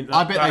I mean,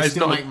 I bet they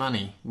still make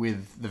money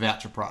with the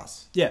voucher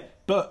price. Yeah,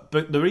 but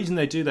the reason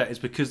they do that is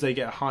because they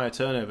get a higher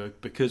turnover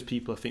because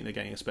people think they're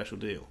getting a special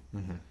deal.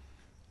 Mm-hmm.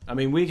 I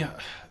mean,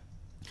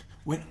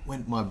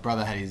 When my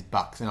brother had his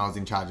bucks and I was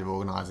in charge of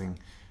organising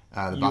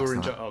the you bucks were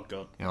in night. charge. Oh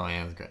god. Oh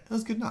yeah, it was great. It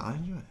was a good night. I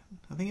enjoyed it.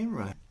 I think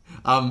everyone.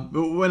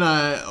 But when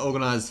I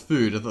organised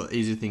food, I thought the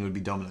easier thing would be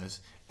Domino's.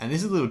 And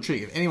this is a little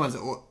trick. If anyone's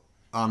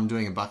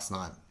doing a bucks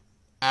night,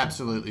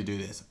 absolutely do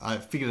this. I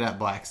figured it out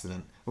by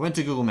accident. I went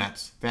to Google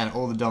Maps, found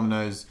all the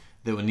Domino's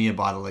that were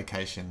nearby the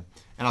location,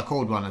 and I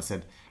called one and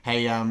said,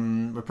 "Hey,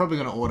 we're probably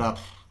going to order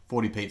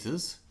 40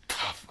 pizzas."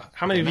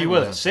 How many of you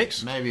were there?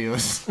 6? Maybe it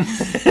was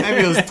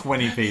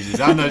 20 pizzas.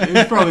 I don't know. It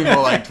was probably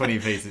more like 20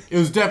 pizzas. It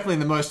was definitely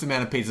the most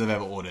amount of pizzas I've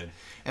ever ordered.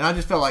 And I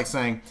just felt like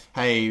saying,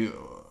 "Hey,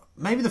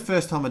 maybe the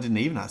first time I didn't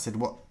even. I said,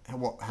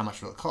 how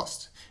much will it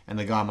cost?" And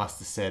the guy must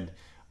have said,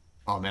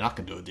 "Oh man, I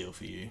can do a deal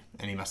for you."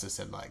 And he must have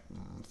said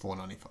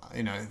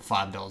 $4.95,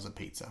 $5 a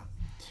pizza.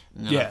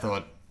 And then I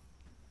thought,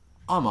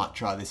 I might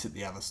try this at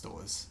the other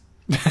stores.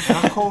 And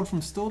I called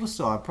from store to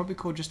store. I probably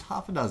called just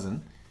half a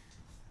dozen.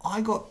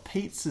 I got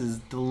pizzas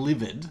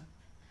delivered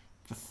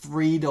for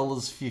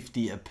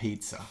 $3.50 a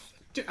pizza.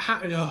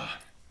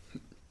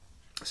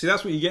 See,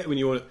 that's what you get when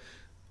you order.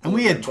 And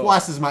we had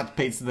twice as much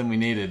pizza than we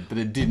needed, but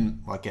it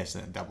didn't. Well, I guess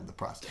it doubled the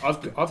price.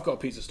 I've got a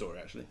pizza story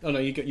actually. Oh no,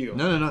 you go.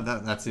 No.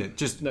 That's it.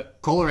 Just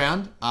call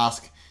around,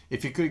 ask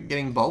if you're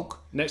getting bulk.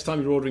 Next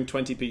time you're ordering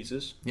 20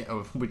 pizzas. Yeah,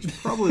 which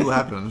probably will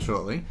happen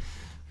shortly.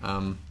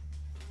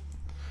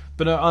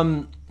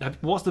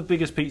 What's the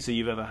biggest pizza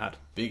you've ever had?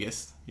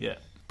 Biggest? Yeah,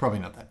 probably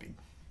not that big.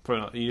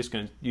 Probably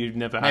not. You've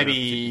never had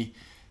maybe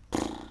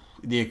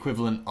the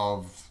equivalent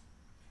of,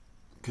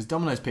 because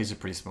Domino's pizza are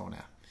pretty small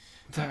now.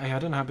 I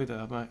don't know how big they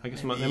are. I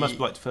guess they must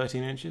be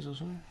 13 inches or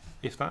something,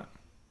 if that.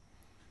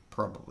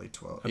 Probably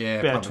 12.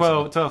 Yeah,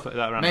 probably 12 that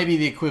around. Maybe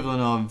the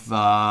equivalent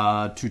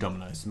of 2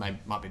 Domino's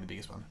might be the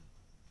biggest one.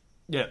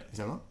 Yeah. Is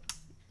that right?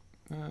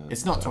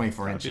 It's not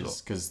 24 that'd be a inches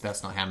lot. because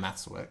that's not how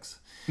maths works.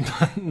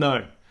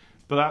 No,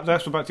 but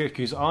that's about to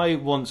because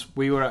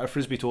we were at a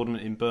frisbee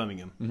tournament in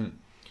Birmingham,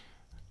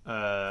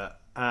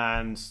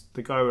 and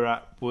the guy we were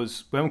at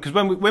was when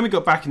we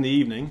got back in the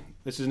evening.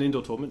 This is an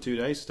indoor tournament, 2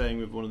 days, staying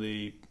with one of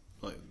the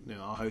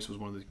our host was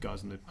one of the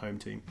guys in the home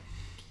team,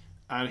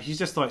 and he's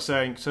just like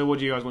saying, "So what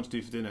do you guys want to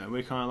do for dinner?" And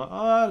we're kind of like,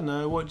 "Oh, I don't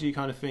know. What do you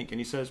kind of think?" And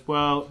he says,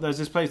 "Well, there's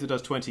this place that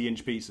does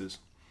 20-inch pizzas."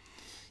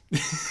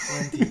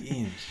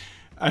 20-inch.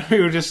 And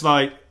we were just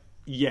like,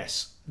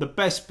 yes. The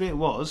best bit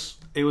was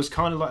it was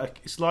kind of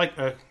like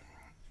a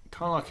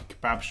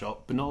kebab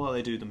shop, but not like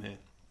they do them here.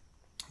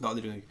 Like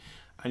they do.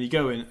 And you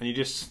go in and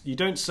you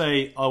don't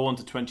say I want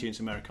a 20-inch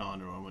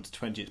Americana or I want a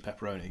 20-inch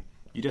pepperoni.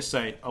 You just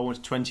say I want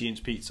a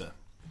 20-inch pizza.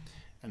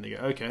 And they go,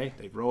 okay.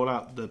 They roll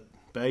out the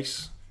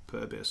base,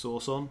 put a bit of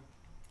sauce on.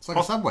 It's like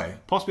a Subway.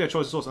 Possibly a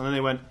choice of sauce, and then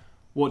they went,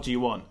 what do you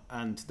want?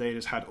 And they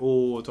just had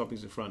all the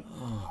toppings in front.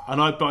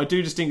 But I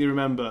do distinctly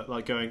remember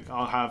like going,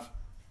 I'll have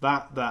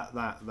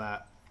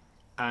that,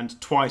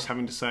 and twice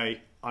having to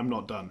say, I'm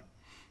not done.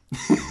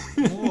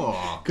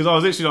 Because I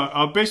was literally like,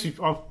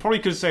 I probably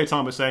could say a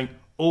time by saying,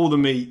 all the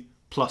meat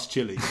plus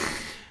chili.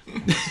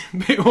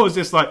 It was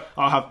just like,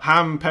 I'll have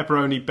ham,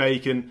 pepperoni,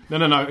 bacon.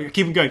 No,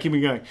 keep them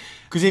going.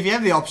 Because if you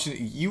have the option,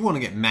 you want to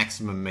get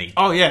maximum meat.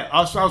 Oh yeah, I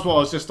was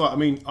just like,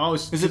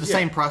 Is it the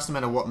same price no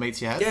matter what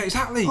meats you have? Yeah,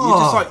 exactly.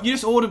 Oh. You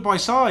just ordered by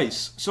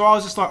size. So I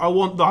was just like, I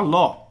want a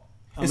lot.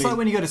 It's like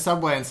when you go to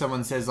Subway and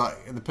someone says,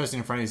 like, the person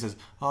in front of you says,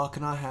 "Oh,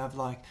 can I have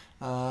like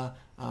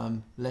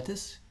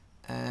lettuce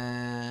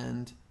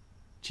and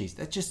cheese?"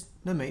 That's just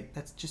no meat.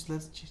 That's just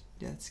lettuce, cheese.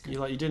 Yeah, it's good.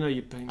 You're like, you didn't know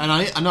you're paying. And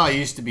I know I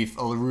used to be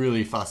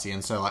really fussy,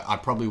 and so like I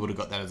probably would have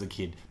got that as a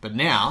kid. But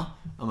now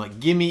I'm like,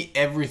 give me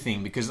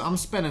everything because I'm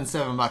spending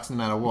 $7 no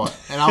matter what,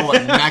 and I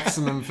want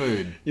maximum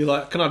food. You're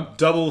like, can I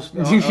double?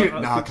 No,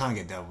 I can't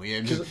get double. Yeah,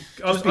 just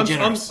be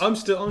generous. I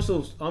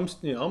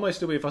might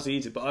still be a fussy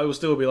eater, but I will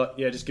still be like,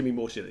 yeah, just give me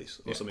more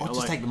chilies or something. I'll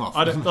just take them off.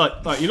 I don't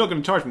like you're not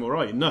going to charge me more,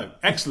 are you? No,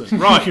 excellent,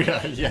 right?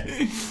 yeah,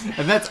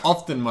 and that's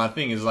often my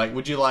thing is like,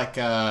 would you like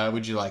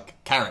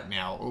carrot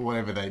now or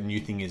whatever the new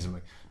thing is? I'm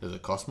like, does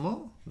it cost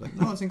more? I'm like,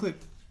 no, it's included.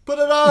 Put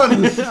it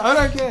on. I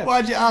don't care.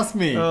 Why'd you ask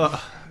me?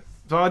 But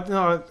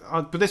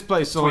this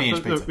place,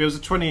 20-inch pizza. It was a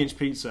 20-inch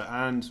pizza,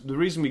 and the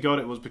reason we got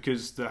it was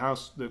because the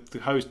host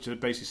had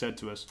basically said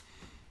to us,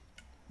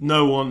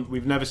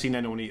 we've never seen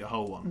anyone eat a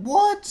whole one.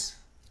 What?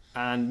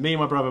 And me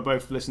and my brother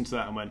both listened to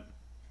that and went,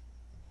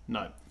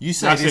 no. You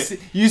say this.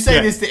 You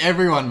say this to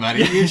everyone,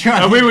 buddy. You're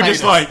trying and to we were bait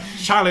just us. like,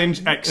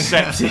 challenge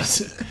accepted.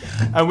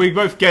 And we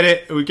both get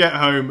it. We get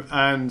home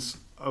and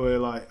we're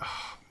like,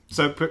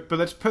 but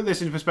let's put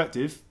this into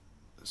perspective.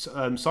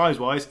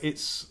 Size-wise,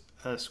 it's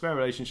a square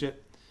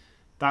relationship.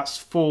 That's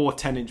 4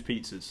 10-inch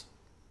pizzas.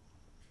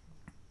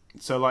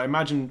 So, like,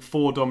 imagine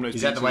 4 Domino's pizzas.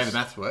 Is that the way the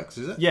maths works,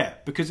 is it? Yeah,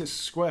 because it's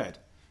squared.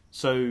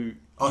 So...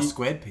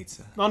 squared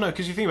pizza. Oh, no,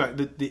 because you think about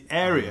it, the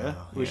area,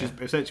 which is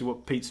essentially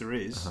what pizza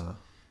is,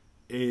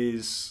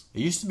 is... I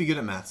used to be good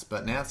at maths,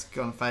 but now it's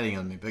gone fading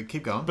on me. But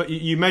keep going. But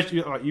you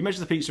measure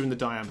the pizza in the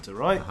diameter,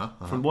 right?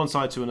 From one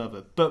side to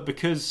another. But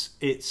because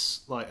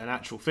it's like an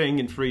actual thing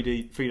in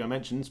three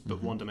dimensions,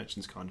 but one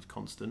dimension's kind of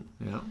constant.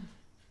 Yeah.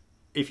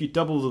 If you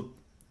double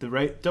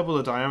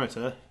the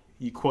diameter,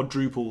 you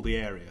quadruple the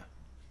area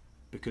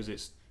because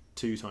it's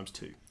 2 times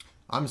 2.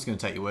 I'm just going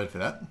to take your word for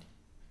that.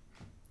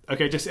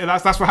 Okay, that's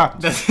what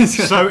happened.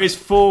 So it's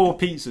 4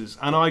 pizzas,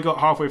 and I got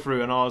halfway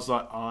through, and I was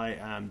like, I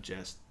am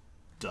just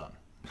done.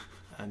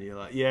 And you're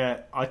like,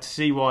 yeah, I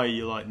see why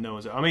you're like, no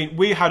one's... I mean,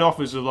 we had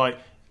offers of like,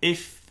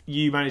 if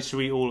you manage to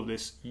eat all of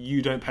this,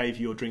 you don't pay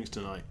for your drinks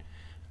tonight.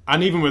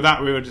 And even with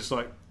that, we were just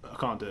like, I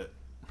can't do it.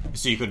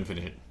 So you couldn't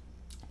finish it?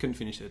 Couldn't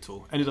finish it at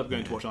all. Ended up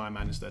going to watch Iron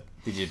Man instead.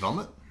 Did you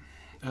vomit?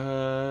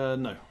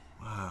 No.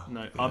 Wow.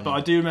 No. But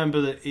I do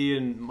remember that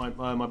Ian,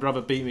 my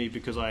brother, beat me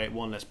because I ate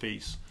one less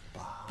piece.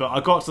 But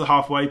I got to the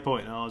halfway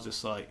point and I was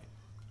just like...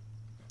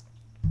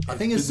 I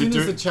think as soon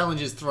as the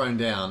challenge is thrown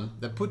down,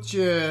 that puts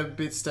you a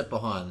bit step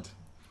behind.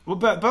 Well,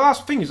 but that's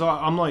the thing is,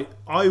 I'm like,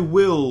 I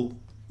will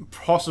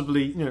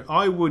possibly,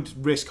 I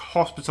would risk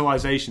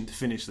hospitalisation to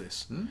finish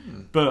this.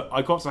 But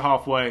I got to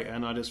halfway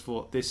and I just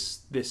thought,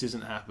 this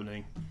isn't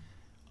happening.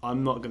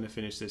 I'm not going to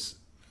finish this,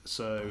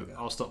 so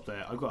I'll stop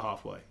there. I got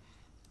halfway.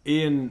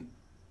 Ian,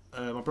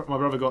 my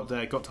brother got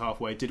there, got to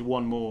halfway, did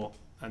one more,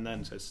 and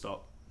then said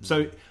stop.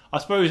 So I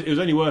suppose it was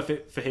only worth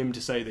it for him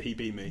to say that he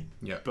beat me.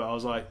 Yeah. But I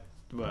was like,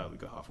 well, we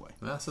got halfway.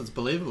 So it's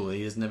believable.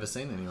 He has never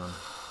seen anyone.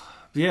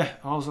 Yeah,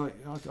 I was like,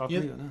 I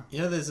believe that now. You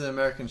know there's an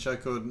American show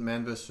called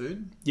Man vs.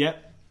 Food? Yeah.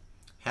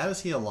 How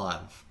is he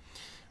alive?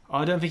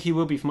 I don't think he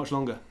will be for much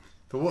longer.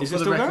 For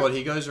the record,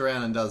 he goes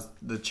around and does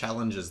the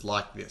challenges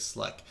like this,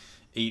 like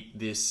eat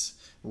this,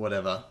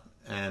 whatever,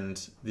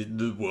 and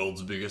the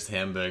world's biggest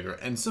hamburger,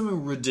 and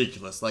something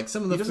ridiculous. Like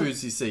some of the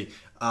foods you see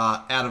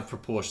are out of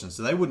proportion,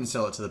 so they wouldn't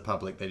sell it to the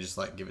public. They just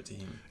like give it to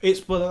him. That's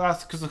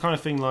because the kind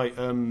of thing like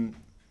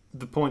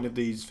the point of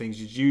these things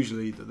is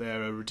usually that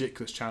they're a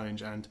ridiculous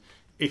challenge, and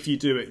if you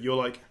do it, you're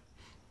like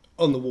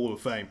on the wall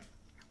of fame.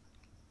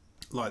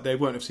 like they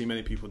won't have seen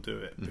many people do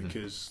it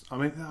because I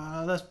mean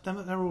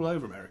they're all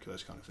over America,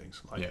 those kind of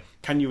things. Like,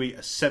 can you eat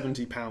a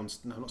 70 pounds?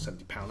 No, not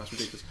 70 pounds. That's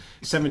ridiculous.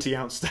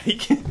 70-ounce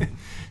steak.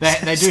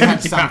 They do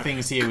have some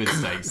things here with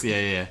steaks.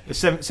 Yeah. A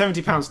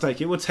 70-pound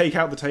steak. It will take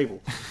out the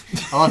table.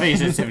 Oh, I think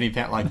you said 70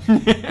 pound. Like,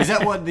 is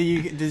that what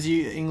does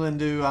England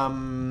do?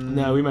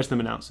 No, we measure them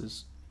in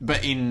ounces.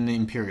 But in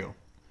imperial.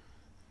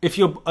 If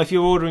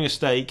you're ordering a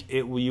steak,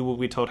 you will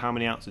be told how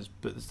many ounces.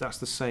 But that's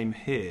the same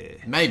here.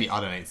 Maybe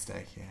I don't eat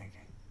steak. Yeah. Okay.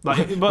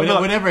 Like,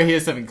 whenever I hear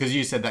something, because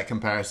you said that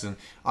comparison,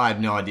 I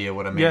had no idea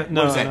what I meant. Yeah,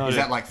 no, what is that? no Is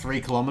idea. that like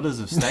 3 kilometres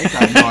of steak?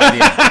 I had no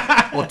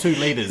idea. Or 2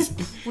 litres.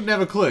 Would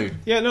never clue.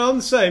 Yeah, no, I'm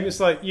the same. It's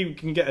like you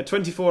can get a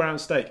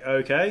 24-ounce steak.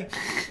 Okay,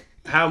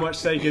 how much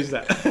steak is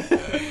that?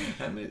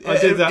 I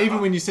did that. Even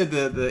when you said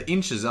the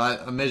inches,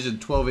 I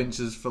measured 12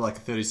 inches for like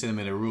a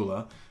 30-centimetre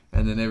ruler,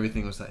 and then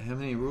everything was like, how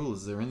many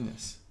rulers are in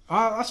this?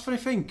 That's a funny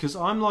thing because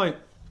I'm like,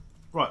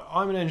 right,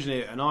 I'm an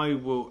engineer, and I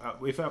will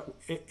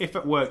if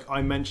at work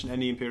I mention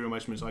any imperial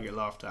measurements, I get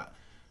laughed at,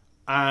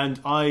 and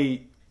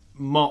I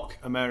mock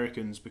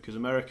Americans because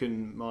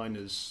American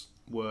miners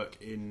work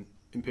in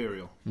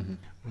imperial.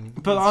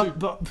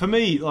 But for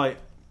me, like,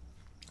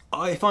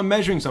 if I'm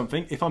measuring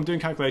something, if I'm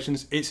doing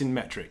calculations, it's in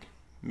metric,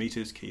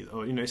 meters,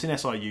 kilo, or it's in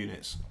SI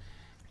units.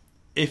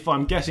 If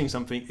I'm guessing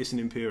something, it's in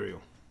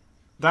imperial.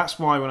 That's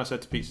why when I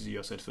said to Pizza Z,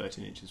 I said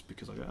 13 inches,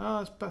 because I go,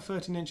 it's about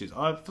 13 inches.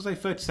 If I say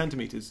 30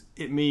 centimetres,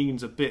 it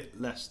means a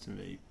bit less to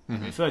me. I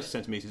mean, 30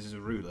 centimetres is a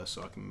ruler,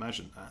 so I can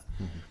imagine that.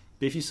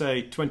 But if you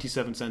say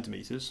 27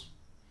 centimetres,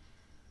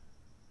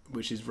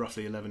 which is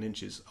roughly 11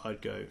 inches,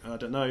 I'd go, I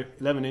don't know,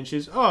 11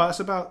 inches, that's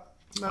about...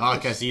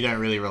 Okay, so you don't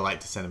really relate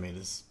to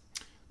centimetres.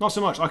 Not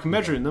so much. I can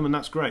measure in them, and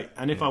that's great.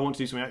 And if I want to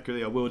do something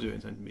accurately, I will do it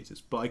in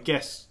centimetres. But I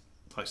guess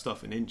like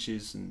stuff in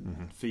inches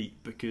and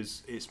feet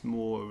because it's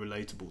more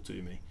relatable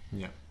to me.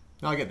 Yeah,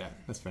 no, I get that.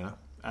 That's fair enough.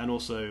 And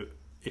also,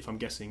 if I'm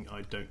guessing,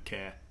 I don't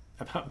care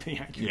about being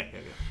accurate. Yeah.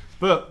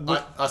 But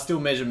I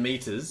still measure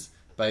meters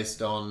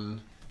based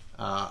on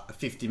a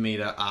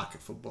 50-meter arc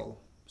at football.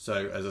 So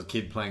as a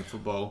kid playing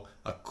football,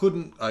 I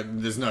couldn't.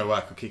 There's no way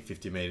I could kick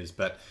 50 meters,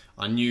 but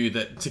I knew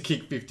that to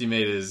kick 50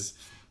 meters.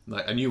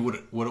 Like I knew what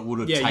it would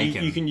have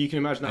taken. You can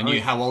imagine that. I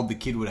knew how old the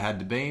kid would have had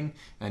to be.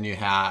 I knew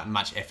how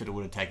much effort it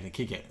would have taken to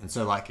kick it. And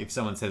so, like, if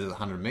someone says it's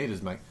 100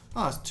 meters, mate,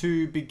 it's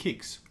 2 big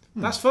kicks.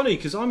 That's funny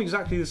because I'm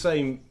exactly the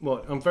same.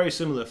 Well, I'm very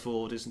similar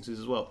for distances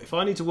as well. If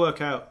I need to work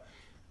out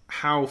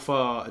how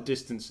far a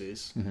distance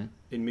is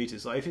in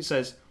meters, like if it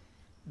says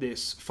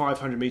this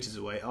 500 meters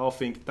away, I'll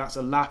think that's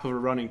a lap of a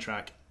running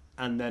track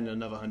and then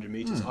another 100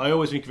 meters. I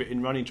always think of it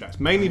in running tracks,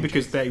 mainly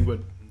because they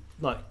would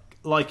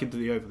like into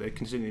the over there,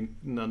 considering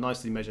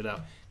nicely measured out.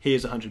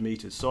 Here's 100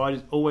 meters, so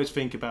I always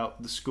think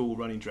about the school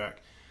running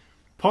track.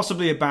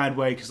 Possibly a bad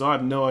way because I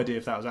have no idea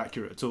if that was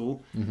accurate at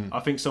all. I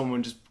think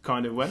someone just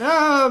kind of went,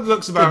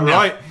 looks about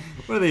right.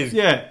 What are these?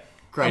 Yeah,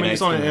 Great. I mean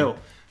it's on a hill.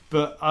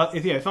 But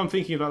if I'm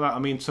thinking about that, I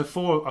mean,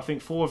 so I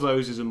think 4 of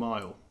those is a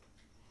mile.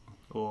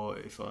 Or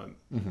if I'm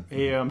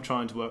here, I'm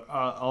trying to work.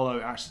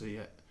 Although actually,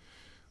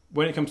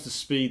 when it comes to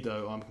speed,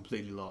 though, I'm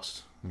completely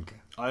lost. Okay.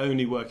 I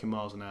only work in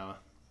miles an hour.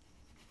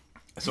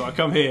 So I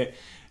come here,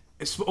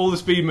 all the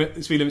speed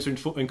limits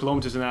are in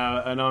kilometres an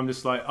hour, and I'm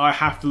just like, I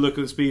have to look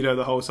at the speedo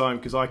the whole time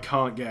because I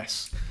can't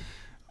guess.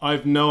 I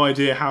have no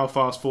idea how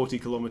fast 40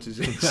 kilometres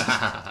is.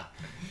 I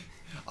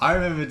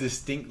remember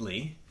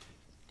distinctly,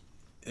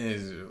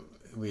 it's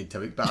a weird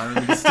topic, but I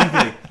remember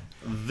distinctly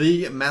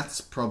the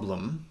maths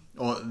problem,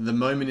 or the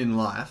moment in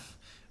life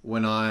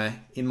when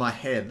in my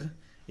head,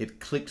 it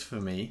clicked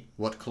for me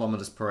what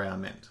kilometres per hour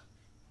meant.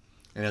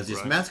 And it was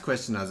this maths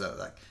question. I was at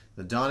like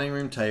the dining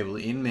room table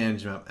in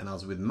management, and I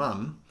was with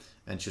Mum,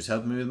 and she was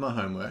helping me with my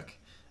homework,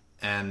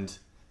 and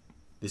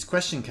this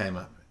question came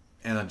up,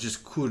 and I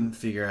just couldn't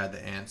figure out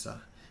the answer.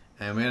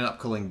 And we ended up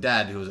calling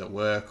Dad, who was at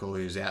work, or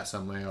he was out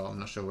somewhere, or I'm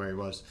not sure where he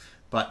was.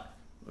 But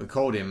we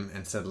called him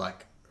and said,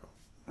 like,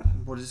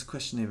 what does this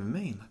question even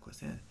mean? Like, what's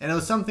that? And it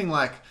was something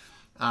like,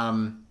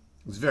 it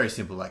was very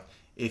simple. Like,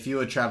 if you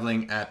were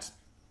traveling at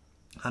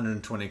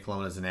 120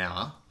 kilometers an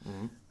hour,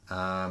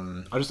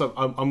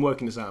 I'm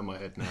working this out in my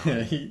head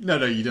now.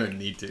 No, you don't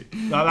need to.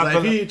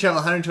 If you travel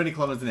 120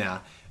 kilometers an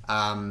hour,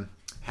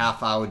 how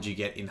far would you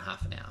get in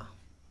half an hour?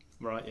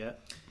 Right, yeah.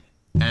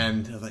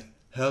 And I was like,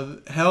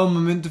 how am I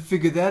meant to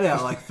figure that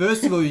out? Like,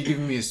 first of all, you're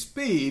giving me a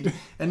speed,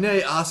 and now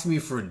you're asking me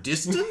for a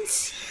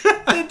distance?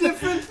 They're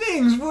different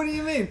things. What do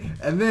you mean?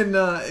 And then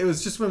it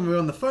was just when we were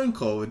on the phone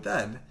call with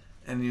Dad,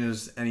 and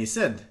he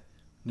said,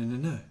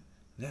 no.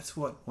 That's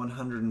what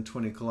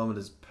 120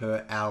 kilometers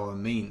per hour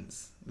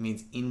means. It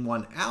means in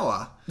 1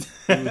 hour,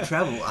 you will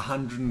travel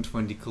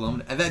 120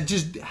 kilometers. And that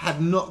just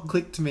had not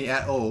clicked to me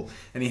at all.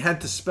 And he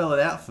had to spell it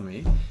out for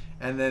me.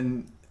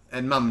 And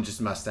Mum just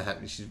must have had...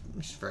 She's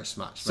very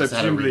smart. So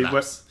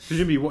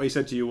presumably what he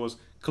said to you was,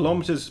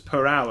 kilometers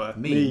per hour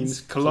means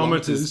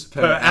kilometers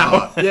per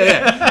hour.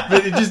 Yeah.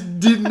 But it just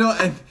did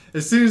not... And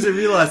as soon as I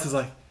realised, I was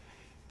like,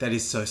 that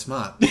is so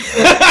smart.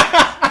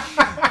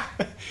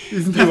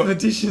 These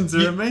mathematicians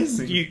are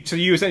amazing. So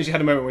you essentially had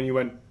a moment when you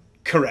went,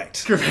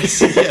 correct.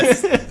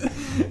 Yes.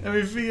 and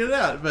we figured it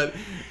out. But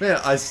man,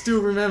 I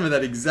still remember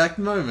that exact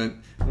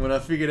moment when I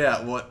figured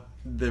out what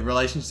the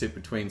relationship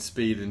between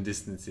speed and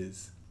distance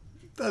is.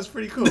 That's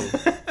pretty cool.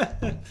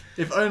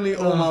 If only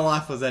all my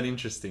life was that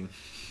interesting.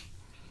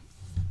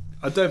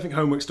 I don't think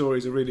homework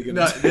stories are really going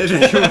No,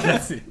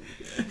 that's it.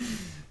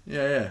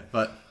 Yeah,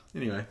 but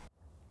anyway.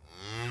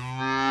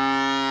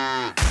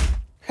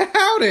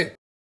 Howdy!